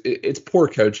too is it's poor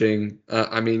coaching.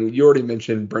 I mean, you already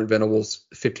mentioned Brent Venables'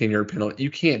 15-yard penalty. You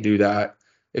can't do that.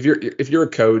 If you're a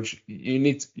coach, you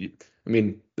need to. I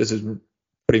mean, this is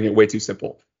putting it way too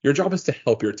simple. Your job is to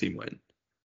help your team win,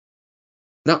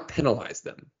 not penalize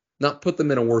them, not put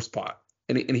them in a worse spot.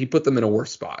 And he put them in a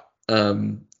worse spot.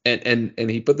 And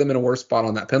he put them in a worse spot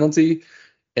on that penalty.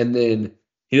 And then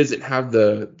he doesn't have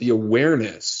the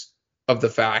awareness of the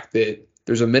fact that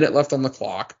there's a minute left on the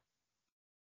clock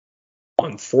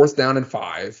on 4th down and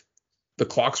 5. The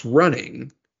clock's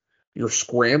running. You're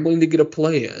scrambling to get a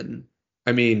play in.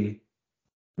 I mean,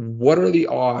 what are the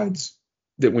odds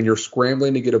that when you're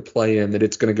scrambling to get a play in that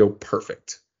it's going to go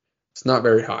perfect? It's not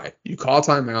very high. You call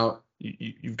timeout.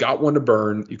 You've got one to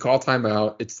burn. You call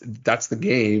timeout. That's the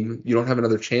game. You don't have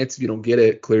another chance if you don't get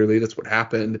it. Clearly, that's what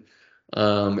happened.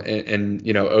 And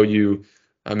you know, OU.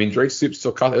 I mean, Drake Stoops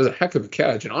still caught it. It was a heck of a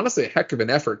catch, and honestly, a heck of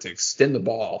an effort to extend the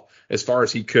ball as far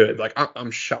as he could. Like, I'm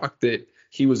shocked that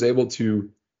he was able to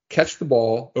catch the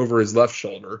ball over his left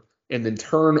shoulder and then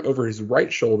turn over his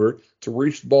right shoulder to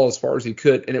reach the ball as far as he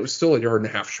could, and it was still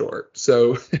 1.5 yards short.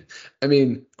 So, I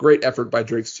mean, great effort by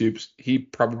Drake Stoops. He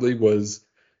probably was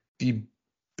the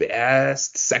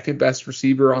second best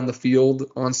receiver on the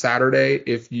field on Saturday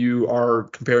if you are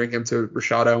comparing him to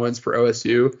Rashad Owens for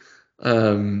OSU.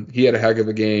 He had a heck of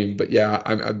a game, but yeah,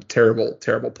 I'm terrible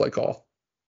play call.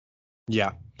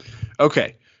 Yeah.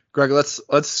 Okay, Greg,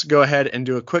 let's go ahead and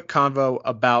do a quick convo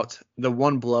about the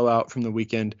one blowout from the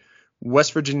weekend.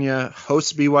 West Virginia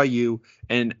hosts BYU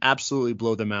and absolutely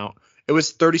blow them out. It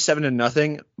was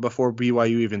 37-0 before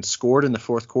BYU even scored in the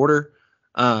 4th quarter.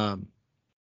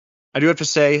 I do have to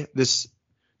say this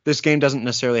game doesn't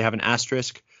necessarily have an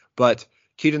asterisk, but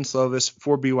Keaton Slovis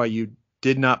for BYU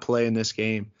did not play in this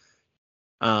game.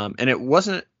 And it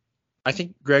wasn't, I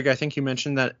think you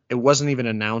mentioned that it wasn't even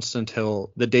announced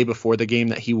until the day before the game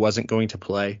that he wasn't going to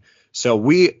play. So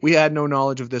we had no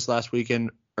knowledge of this last week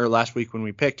when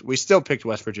we still picked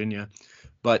West Virginia,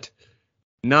 but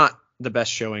not the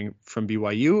best showing from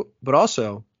BYU, but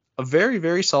also a very,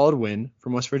 very solid win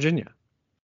from West Virginia.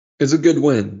 It's a good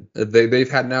win.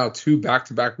 They've had now 2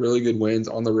 back-to-back really good wins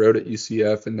on the road at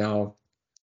UCF and now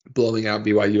blowing out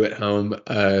BYU at home.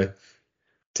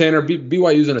 Tanner,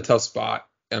 BYU's in a tough spot.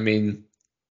 I mean,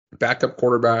 backup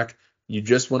quarterback, you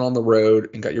just went on the road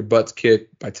and got your butts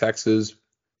kicked by Texas.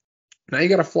 Now you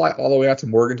got to fly all the way out to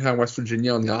Morgantown, West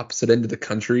Virginia on the opposite end of the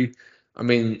country. I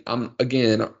mean, I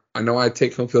know I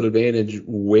take home field advantage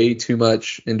way too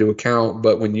much into account,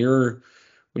 but when you're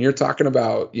talking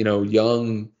about, you know,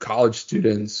 young college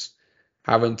students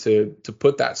having to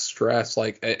put that stress,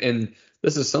 like, and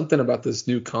this is something about this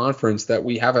new conference that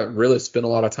we haven't really spent a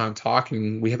lot of time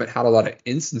talking. We haven't had a lot of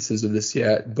instances of this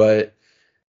yet, but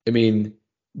I mean,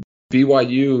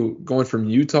 BYU going from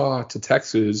Utah to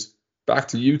Texas, back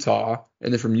to Utah,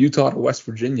 and then from Utah to West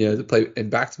Virginia to play in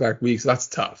back-to-back weeks, that's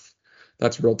tough.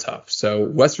 That's real tough. So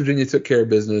West Virginia took care of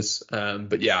business.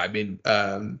 But yeah, I mean,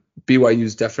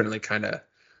 BYU's definitely kind of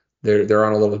they're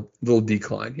on a little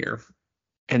decline here.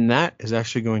 And that is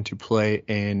actually going to play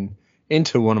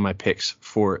into one of my picks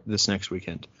for this next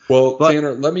weekend. Well,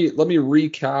 Tanner, let me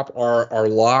recap our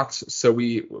locks. So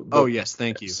yes,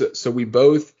 thank you. So we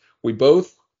both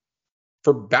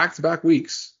for back-to-back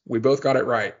weeks, we both got it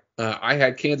right. I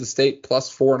had Kansas State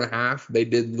plus 4.5. They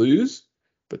did lose,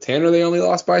 but Tanner, they only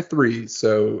lost by 3.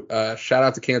 So shout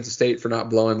out to Kansas State for not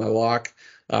blowing my lock.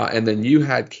 And then you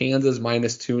had Kansas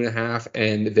minus 2.5,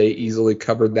 and they easily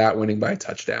covered that, winning by a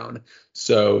touchdown.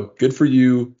 So good for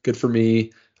you, good for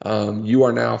me. You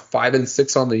are now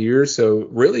 5-6 on the year, so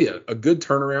really a good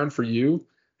turnaround for you.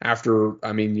 After,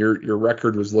 I mean, your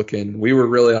record was looking. We were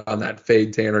really on that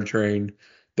fade Tanner train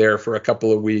there for a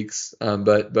couple of weeks,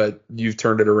 but you've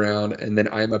turned it around, and then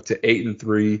I'm up to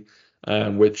 8-3,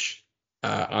 which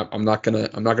I'm not gonna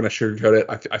sugarcoat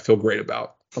it. I feel great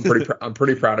about. I'm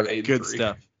pretty proud of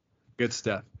 8-3. Good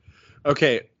stuff.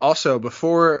 Okay. Also,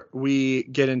 before we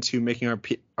get into making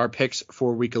our picks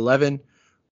for week 11,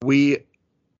 we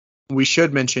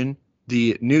should mention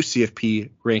the new CFP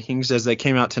rankings as they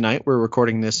came out tonight. We're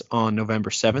recording this on November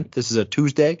 7th. This is a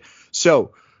Tuesday.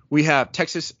 So we have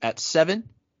Texas at 7.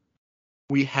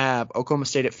 We have Oklahoma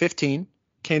State at 15,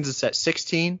 Kansas at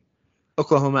 16,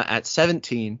 Oklahoma at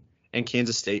 17, and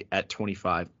Kansas State at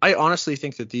 25. I honestly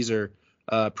think that these are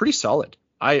pretty solid.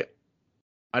 I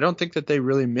don't think that they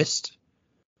really missed.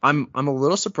 I'm a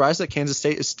little surprised that Kansas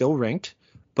State is still ranked,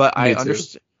 but I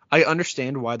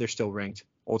understand why they're still ranked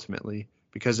ultimately,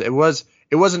 because it was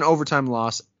an overtime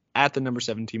loss at the number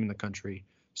 7 team in the country.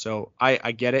 So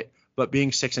I get it, but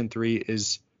being 6-3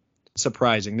 is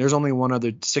surprising. There's only one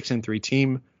other 6-3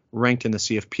 team ranked in the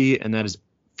CFP, and that is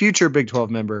future Big 12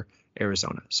 member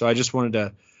Arizona. So I just wanted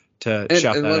to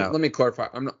shout that out. Let me clarify.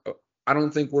 I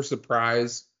don't think we're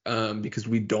surprised because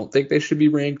we don't think they should be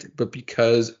ranked, but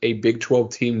because a Big 12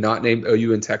 team not named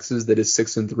OU in Texas that is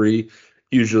 6-3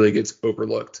 usually gets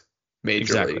overlooked majorly.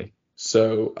 Exactly.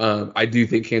 So I do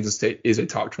think Kansas State is a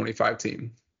top 25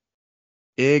 team.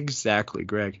 Exactly,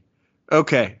 Greg.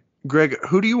 Okay, Greg,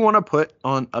 who do you want to put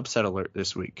on upset alert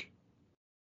this week?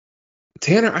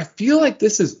 Tanner, I feel like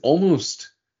this is almost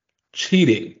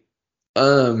cheating.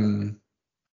 3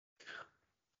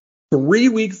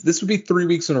 weeks. This would be 3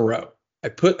 weeks in a row. I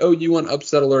put OU on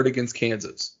upset alert against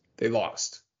Kansas. They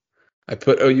lost. I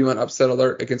put OU on upset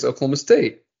alert against Oklahoma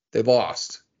State. They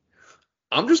lost.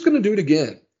 I'm just going to do it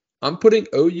again. I'm putting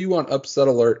OU on upset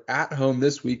alert at home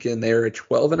this weekend. They are a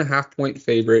 12.5 point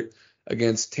favorite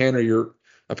against Tanner,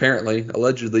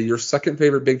 allegedly, your second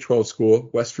favorite Big 12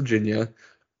 school, West Virginia.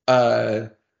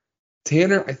 Tanner,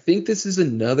 I think this is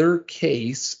another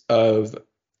case of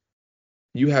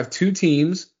you have two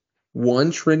teams, one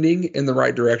trending in the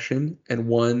right direction and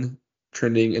one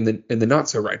trending in the not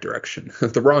so right direction,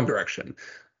 the wrong direction.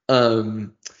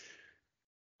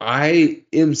 I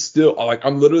am still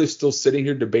I'm literally still sitting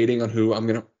here debating on who I'm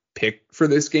gonna pick for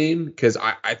this game because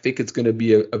I think it's gonna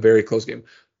be a very close game.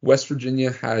 West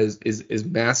Virginia is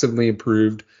massively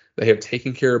improved. They have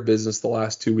taken care of business the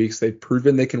last 2 weeks. They've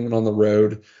proven they can win on the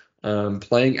road.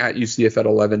 Playing at UCF at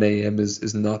 11 a.m.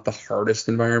 is not the hardest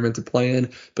environment to play in,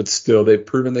 but still they've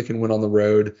proven they can win on the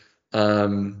road.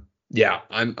 Yeah,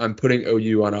 I'm putting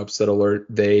OU on upset alert.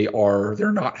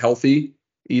 They're not healthy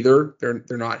either. They're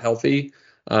not healthy.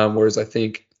 Whereas I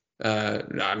think,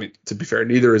 to be fair,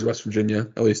 neither is West Virginia,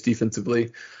 at least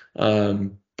defensively.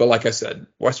 But like I said,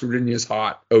 West Virginia is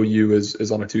hot. OU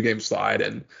is on a 2-game slide,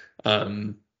 and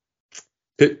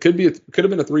it could have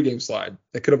been a 3-game slide.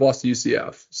 They could have lost to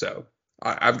UCF. So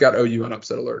I've got OU on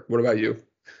upset alert. What about you?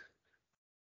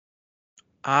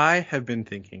 I have been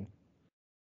thinking.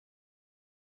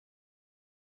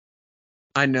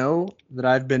 I know that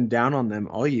I've been down on them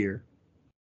all year,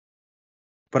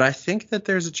 but I think that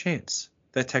there's a chance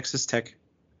that Texas Tech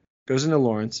goes into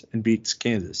Lawrence and beats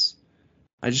Kansas.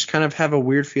 I just kind of have a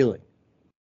weird feeling.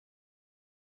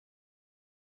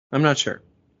 I'm not sure.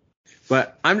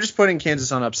 But I'm just putting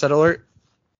Kansas on upset alert.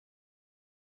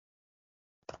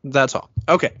 That's all.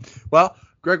 Okay. Well,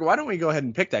 Greg, why don't we go ahead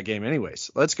and pick that game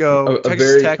anyways? Let's go.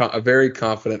 A very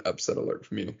confident upset alert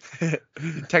from you.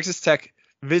 Texas Tech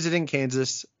visiting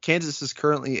Kansas. Kansas is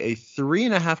currently a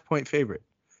 3.5 point favorite.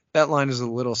 That line is a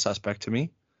little suspect to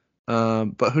me.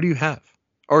 But who do you have?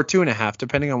 Or 2.5,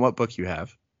 depending on what book you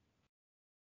have.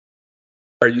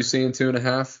 Are you seeing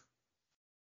 2.5?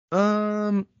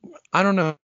 I don't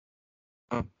know.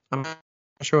 I'm not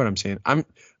sure what I'm seeing.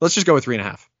 Let's just go with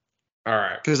 3.5 All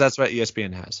right. because that's what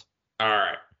ESPN has. All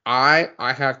right.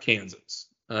 I have Kansas.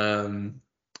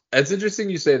 It's interesting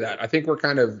you say that. I think we're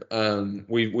kind of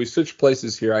we switched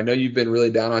places here. I know you've been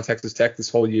really down on Texas Tech this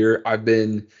whole year. I've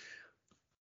been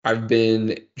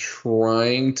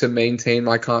trying to maintain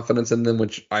my confidence in them,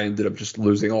 which I ended up just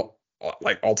losing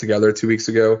altogether 2 weeks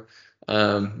ago.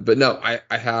 But no,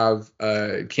 I have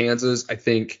Kansas. I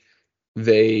think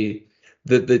the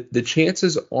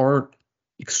chances aren't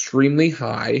extremely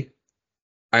high.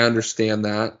 I understand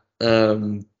that.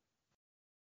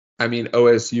 I mean,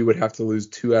 OSU would have to lose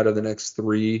 2 out of the next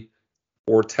 3,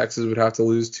 or Texas would have to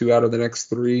lose 2 out of the next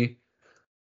 3.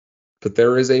 But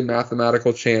there is a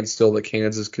mathematical chance still that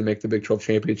Kansas can make the Big 12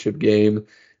 championship game.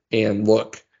 And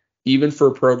look, even for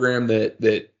a program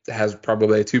that has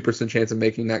probably a 2% chance of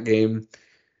making that game,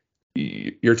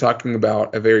 you're talking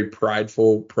about a very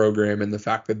prideful program, and the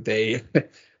fact that they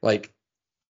like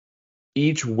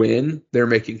each win, they're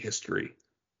making history.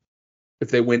 If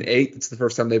they win 8, it's the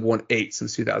first time they've won 8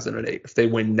 since 2008. If they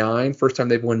win 9, first time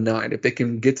they've won 9. If they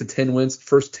can get to 10 wins,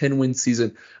 first 10-win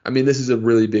season. I mean, this is a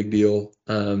really big deal.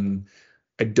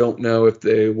 I don't know if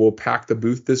they will pack the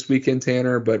booth this weekend,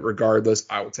 Tanner, but regardless,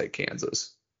 I will take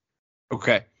Kansas.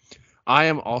 Okay. I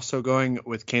am also going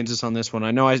with Kansas on this one.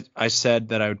 I know I said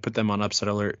that I would put them on upset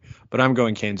alert, but I'm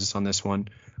going Kansas on this one.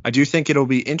 I do think it'll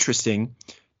be interesting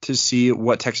to see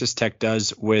what Texas Tech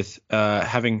does with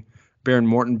having Baron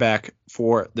Morton back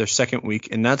for their second week,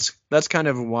 and that's kind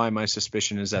of why my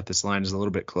suspicion is that this line is a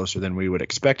little bit closer than we would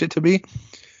expect it to be.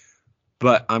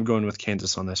 But I'm going with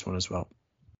Kansas on this one as well.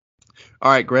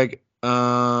 All right, Greg.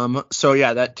 So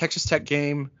yeah, that Texas Tech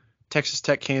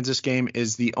Kansas game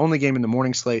is the only game in the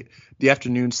morning slate. The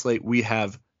afternoon slate, we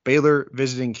have Baylor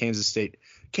visiting Kansas State.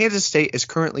 Kansas State is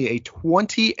currently a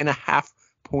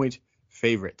 20.5-point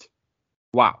favorite.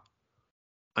 Wow.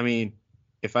 I mean,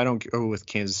 if I don't go with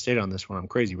Kansas State on this one, I'm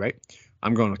crazy, right?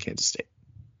 I'm going with Kansas State.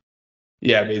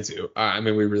 Yeah, me too. I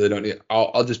mean, we really don't need.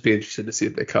 I'll just be interested to see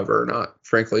if they cover or not,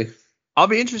 frankly. I'll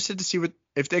be interested to see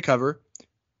if they cover.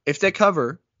 If they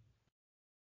cover,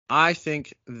 I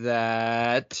think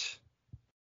that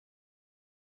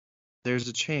there's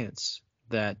a chance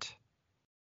that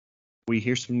we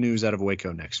hear some news out of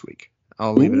Waco next week.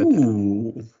 I'll leave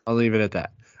it at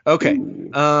that. Okay.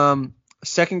 Ooh.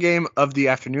 Second game of the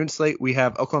afternoon slate, we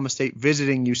have Oklahoma State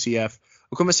visiting UCF.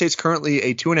 Oklahoma State's currently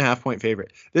a 2.5-point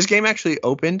favorite. This game actually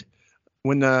opened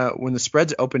when the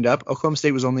spreads opened up. Oklahoma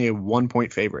State was only a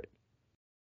 1-point favorite,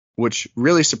 which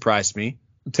really surprised me.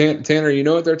 Tanner, you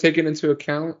know what they're taking into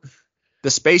account?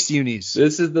 The space unis.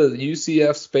 This is the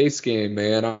UCF space game,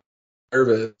 man. I'm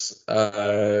nervous.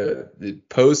 The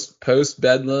post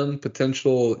Bedlam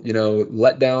potential,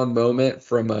 letdown moment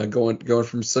from going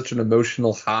from such an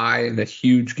emotional high and a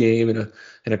huge game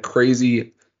in a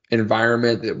crazy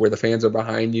environment where the fans are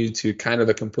behind you to kind of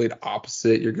the complete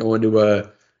opposite. You're going to a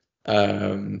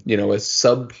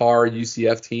subpar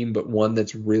UCF team, but one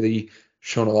that's really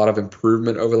shown a lot of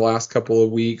improvement over the last couple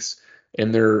of weeks.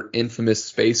 In their infamous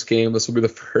space game, this will be the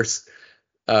first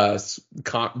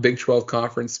Big 12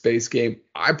 conference space game.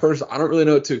 I don't really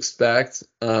know what to expect.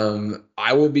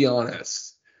 I will be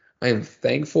honest. I am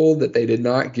thankful that they did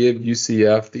not give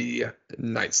UCF the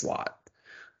night slot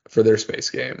for their space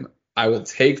game. I will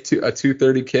take a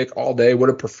 2:30 kick all day. Would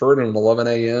have preferred an 11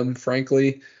 a.m.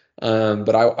 frankly,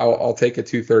 but I'll take a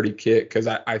 2:30 kick because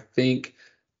I think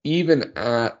even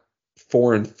at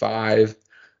 4 and 5,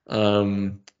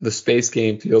 the space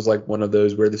game feels like one of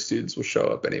those where the students will show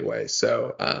up anyway.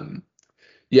 So,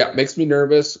 it makes me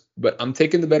nervous, but I'm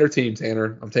taking the better team,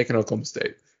 Tanner. I'm taking Oklahoma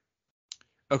State.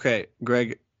 Okay,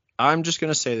 Greg, I'm just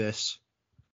going to say this,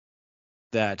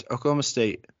 that Oklahoma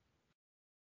State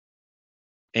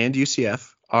and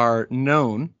UCF are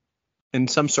known in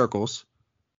some circles,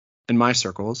 in my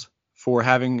circles, for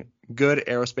having good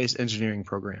aerospace engineering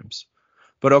programs.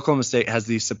 But Oklahoma State has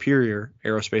the superior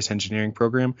aerospace engineering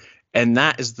program, and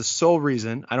that is the sole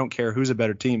reason, I don't care who's a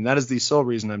better team, that is the sole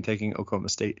reason I'm taking Oklahoma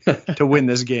State to win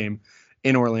this game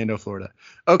in Orlando, Florida.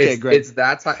 Okay, Greg. It's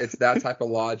that type of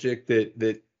logic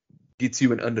that gets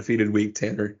you an undefeated week,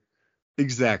 Tanner.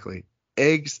 Exactly.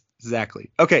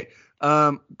 Okay,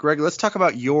 Greg, let's talk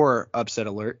about your upset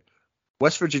alert.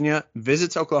 West Virginia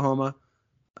visits Oklahoma.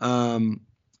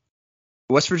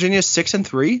 West Virginia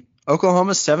 6-3.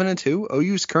 Oklahoma 7-2.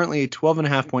 OU is currently a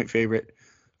 12.5-point favorite,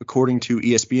 according to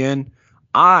ESPN.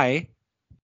 I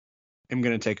am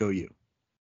going to take OU.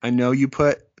 I know you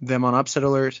put them on upset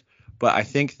alert, but I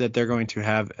think that they're going to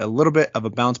have a little bit of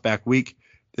a bounce back week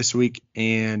this week,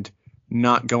 and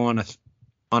not go on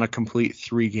a complete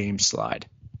 3-game slide?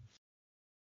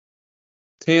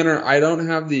 Tanner, I don't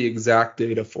have the exact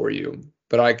data for you,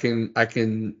 but I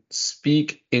can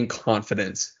speak in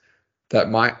confidence that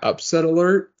my upset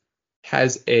alert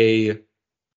has a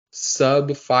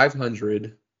sub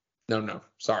 500. No,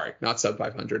 sorry, not sub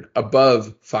 500,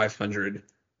 above 500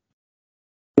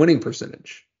 winning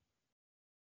percentage.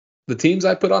 The teams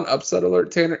I put on upset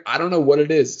alert, Tanner, I don't know what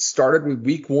it is. It started with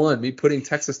week 1, me putting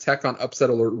Texas Tech on upset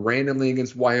alert randomly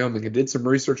against Wyoming. I did some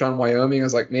research on Wyoming. I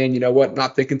was like, man, you know what?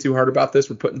 Not thinking too hard about this.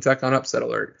 We're putting Tech on upset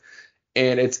alert.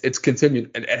 And it's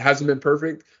continued. And it hasn't been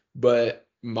perfect, but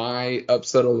my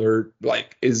upset alert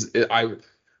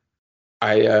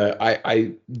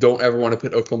I don't ever want to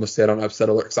put Oklahoma State on upset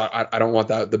alert because I don't want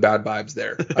the bad vibes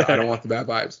there. I don't want the bad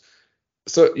vibes.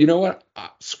 So you know what?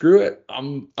 Screw it.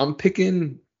 I'm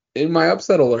picking in my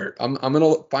upset alert. I'm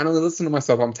gonna finally listen to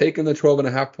myself. I'm taking the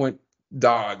 12.5 point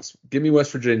dogs. Give me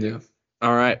West Virginia.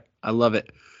 All right, I love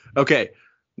it. Okay,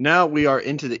 now we are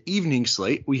into the evening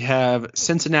slate. We have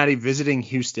Cincinnati visiting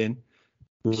Houston.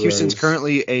 Gross. Houston's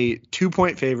currently a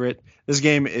 2-point favorite. This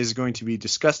game is going to be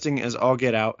disgusting as all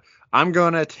get out. I'm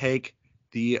going to take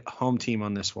the home team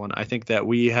on this one. I think that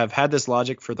we have had this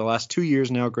logic for the last 2 years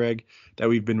now, Greg, that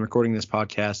we've been recording this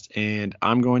podcast, and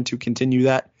I'm going to continue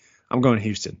that. I'm going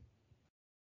Houston.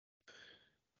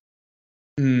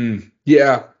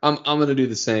 Yeah, I'm going to do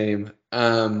the same.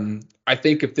 I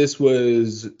think if this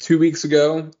was 2 weeks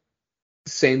ago,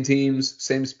 same teams,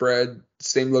 same spread,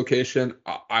 same location,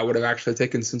 I would have actually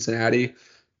taken Cincinnati.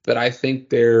 But I think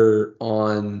they're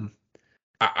on.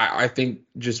 I think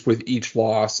just with each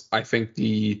loss, I think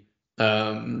the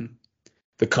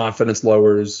confidence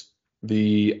lowers,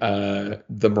 the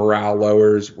morale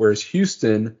lowers. Whereas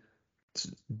Houston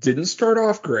didn't start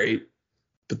off great,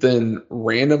 but then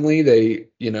randomly they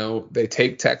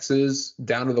take Texas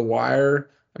down to the wire.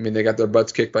 I mean, they got their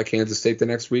butts kicked by Kansas State the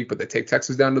next week, but they take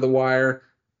Texas down to the wire,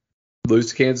 lose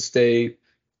to Kansas State,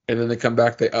 and then they come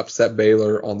back. They upset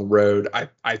Baylor on the road.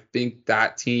 I think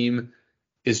that team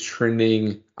is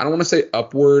trending, I don't want to say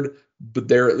upward, but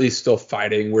they're at least still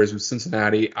fighting. Whereas with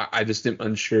Cincinnati, I just am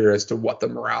unsure as to what the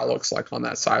morale looks like on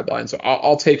that sideline. So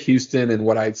I'll take Houston in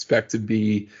what I expect to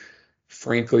be,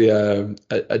 frankly, a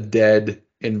dead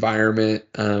environment.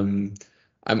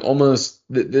 I'm almost,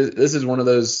 this is one of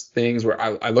those things where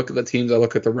I look at the teams, I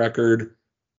look at the record,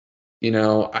 it's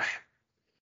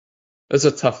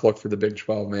a tough look for the Big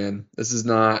 12, man. This is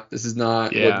not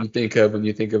what you think of when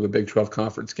you think of a Big 12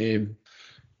 conference game.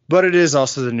 But it is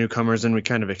also the newcomers, and we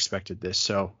kind of expected this,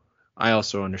 so I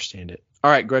also understand it. All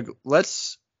right, Greg,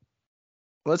 let's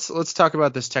talk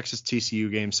about this Texas TCU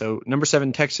game. So number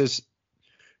 7 Texas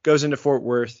goes into Fort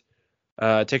Worth,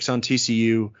 takes on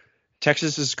TCU.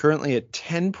 Texas is currently a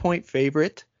 10-point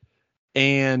favorite,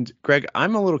 and Greg,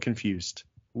 I'm a little confused.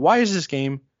 Why is this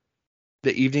game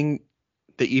the evening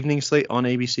slate on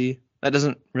ABC? That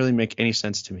doesn't really make any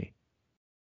sense to me.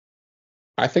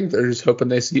 I think they're just hoping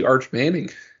they see Arch Manning.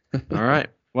 All right.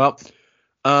 Well,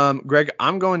 Greg,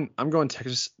 I'm going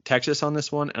Texas on this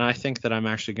one, and I think that I'm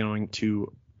actually going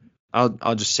to.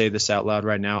 I'll just say this out loud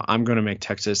right now. I'm going to make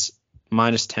Texas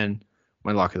 -10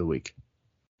 my lock of the week.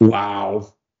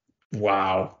 Wow,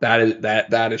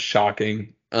 that is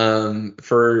shocking.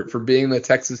 For being the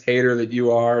Texas hater that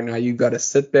you are, now you've got to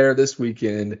sit there this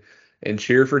weekend and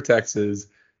cheer for Texas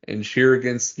and cheer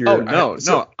against your. Oh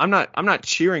no, I'm not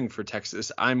cheering for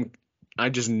Texas. I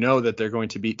just know that they're going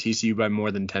to beat TCU by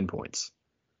more than 10 points.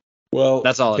 Well,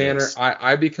 that's all, Tanner, it is.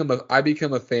 I become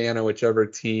a fan of whichever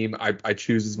team I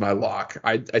choose as my lock.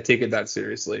 I take it that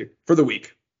seriously for the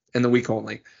week and the week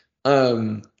only.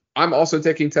 I'm also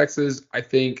taking Texas. I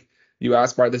think you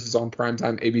asked why this is on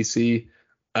primetime ABC.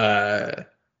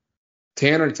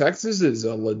 Tanner, Texas is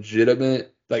a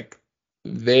legitimate,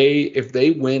 if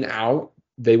they win out,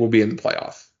 they will be in the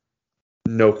playoff.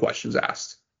 No questions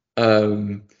asked.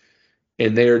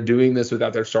 And they are doing this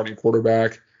without their starting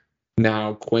quarterback.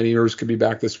 Now, Quinn Ewers could be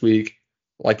back this week.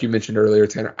 Like you mentioned earlier,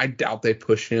 Tanner, I doubt they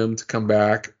push him to come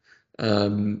back.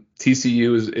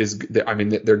 TCU is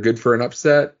they're good for an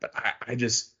upset, but I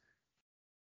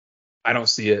don't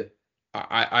see it.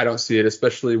 I don't see it,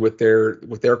 especially with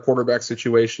their quarterback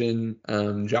situation.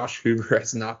 Josh Hoover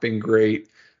has not been great.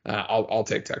 I'll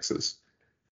take Texas.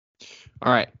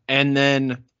 All right, and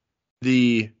then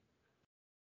the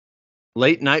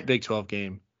late night Big 12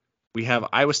 game, we have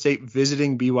Iowa State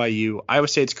visiting BYU. Iowa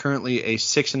State's currently a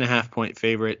 6.5-point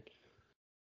favorite.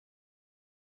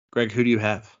 Greg, who do you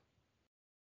have?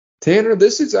 Tanner,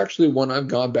 this is actually one I've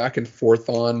gone back and forth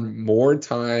on more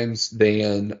times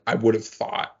than I would have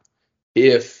thought.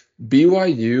 If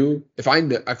BYU, if I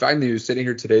knew sitting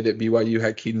here today that BYU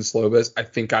had Keaton Slovis, I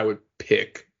think I would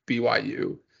pick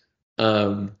BYU.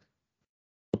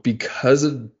 Because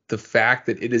of the fact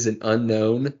that it is an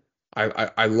unknown,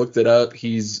 I looked it up.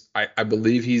 I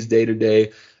believe he's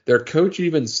day-to-day. Their coach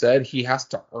even said he has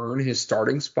to earn his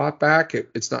starting spot back.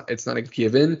 It's not a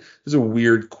given. It's a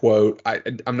weird quote.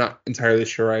 I'm not entirely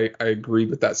sure I agree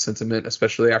with that sentiment,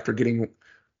 especially after getting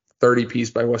 30-piece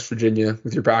by West Virginia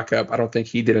with your backup. I don't think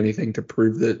he did anything to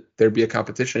prove that there'd be a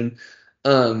competition.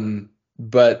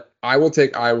 But I will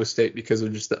take Iowa State because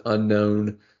of just the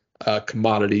unknown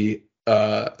commodity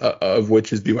of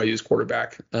which is BYU's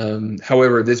quarterback.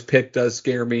 However, this pick does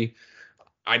scare me.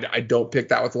 I don't pick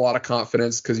that with a lot of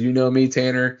confidence because you know me,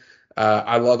 Tanner.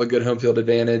 I love a good home field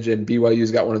advantage, and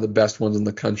BYU's got one of the best ones in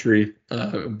the country,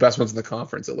 best ones in the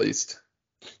conference at least.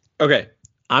 Okay,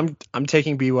 I'm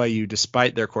taking BYU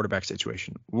despite their quarterback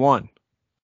situation. 1,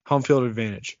 home field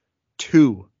advantage.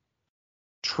 2,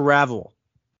 travel.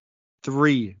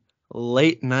 3,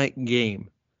 late night game.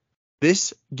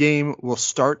 This game will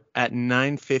start at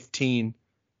 9:15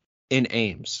 in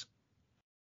Ames.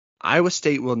 Iowa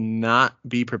State will not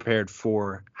be prepared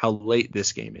for how late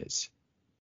this game is.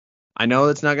 I know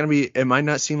it's not going to be, it might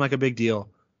not seem like a big deal,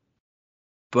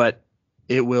 but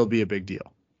it will be a big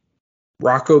deal.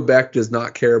 Rocco Beck does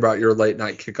not care about your late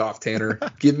night kickoff, Tanner.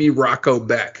 Give me Rocco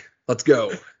Beck. Let's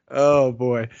go. Oh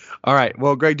boy. All right.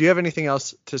 Well, Greg, do you have anything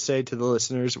else to say to the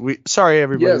listeners? Sorry,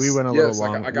 everybody. We went a little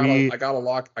long. I gotta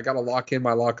lock in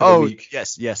my lock of the week.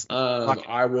 Yes.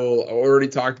 I already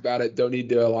talked about it. Don't need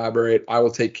to elaborate. I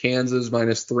will take Kansas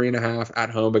 -3.5 at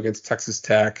home against Texas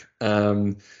Tech.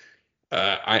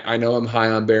 I know I'm high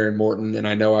on Behren Morton, and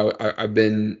I know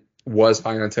I was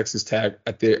high on Texas Tech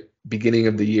at the beginning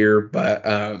of the year, but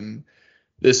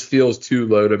this feels too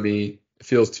low to me. It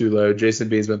feels too low. Jason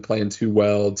Bean's been playing too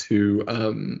well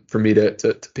for me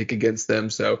to pick against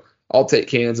them. So I'll take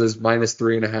Kansas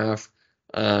 -3.5.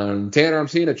 Tanner, I'm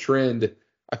seeing a trend.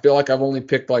 I feel like I've only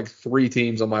picked like 3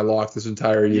 teams on my lock this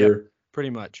entire year. Yep, pretty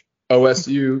much.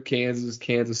 OSU, Kansas,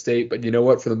 Kansas State. But you know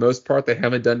what? For the most part, they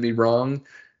haven't done me wrong.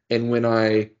 And when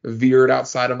I veered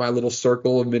outside of my little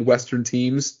circle of Midwestern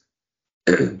teams,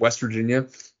 West Virginia,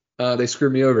 they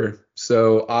screwed me over.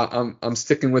 So I'm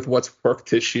sticking with what's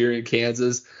worked this year in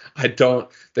Kansas.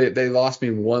 They lost me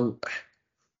one.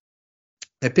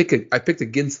 I picked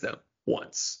against them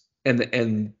once,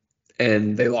 and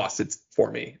they lost it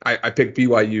for me. I picked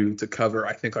BYU to cover,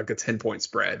 I think, like a 10-point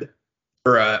spread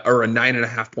or a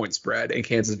 9.5-point spread, and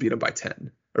Kansas beat them by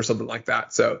 10 or something like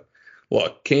that. So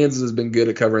look, Kansas has been good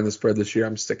at covering the spread this year.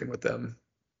 I'm sticking with them.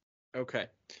 Okay.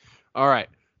 All right.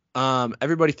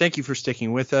 Everybody, thank you for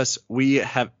sticking with us. We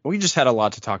just had a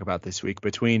lot to talk about this week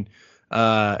between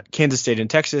Kansas State and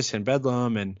Texas and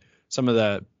Bedlam and some of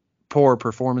the poor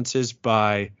performances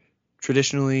by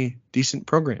traditionally decent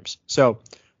programs. So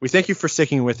we thank you for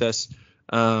sticking with us.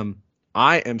 I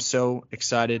am so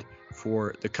excited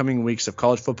for the coming weeks of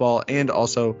college football and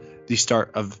also the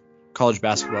start of college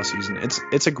basketball season.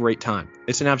 It's a great time.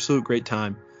 It's an absolute great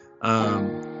time.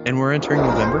 And we're entering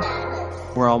November.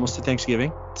 We're almost to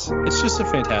Thanksgiving. It's just a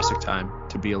fantastic time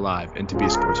to be alive and to be a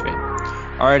sports fan.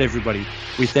 All right, everybody.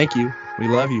 We thank you. We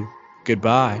love you.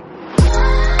 Goodbye.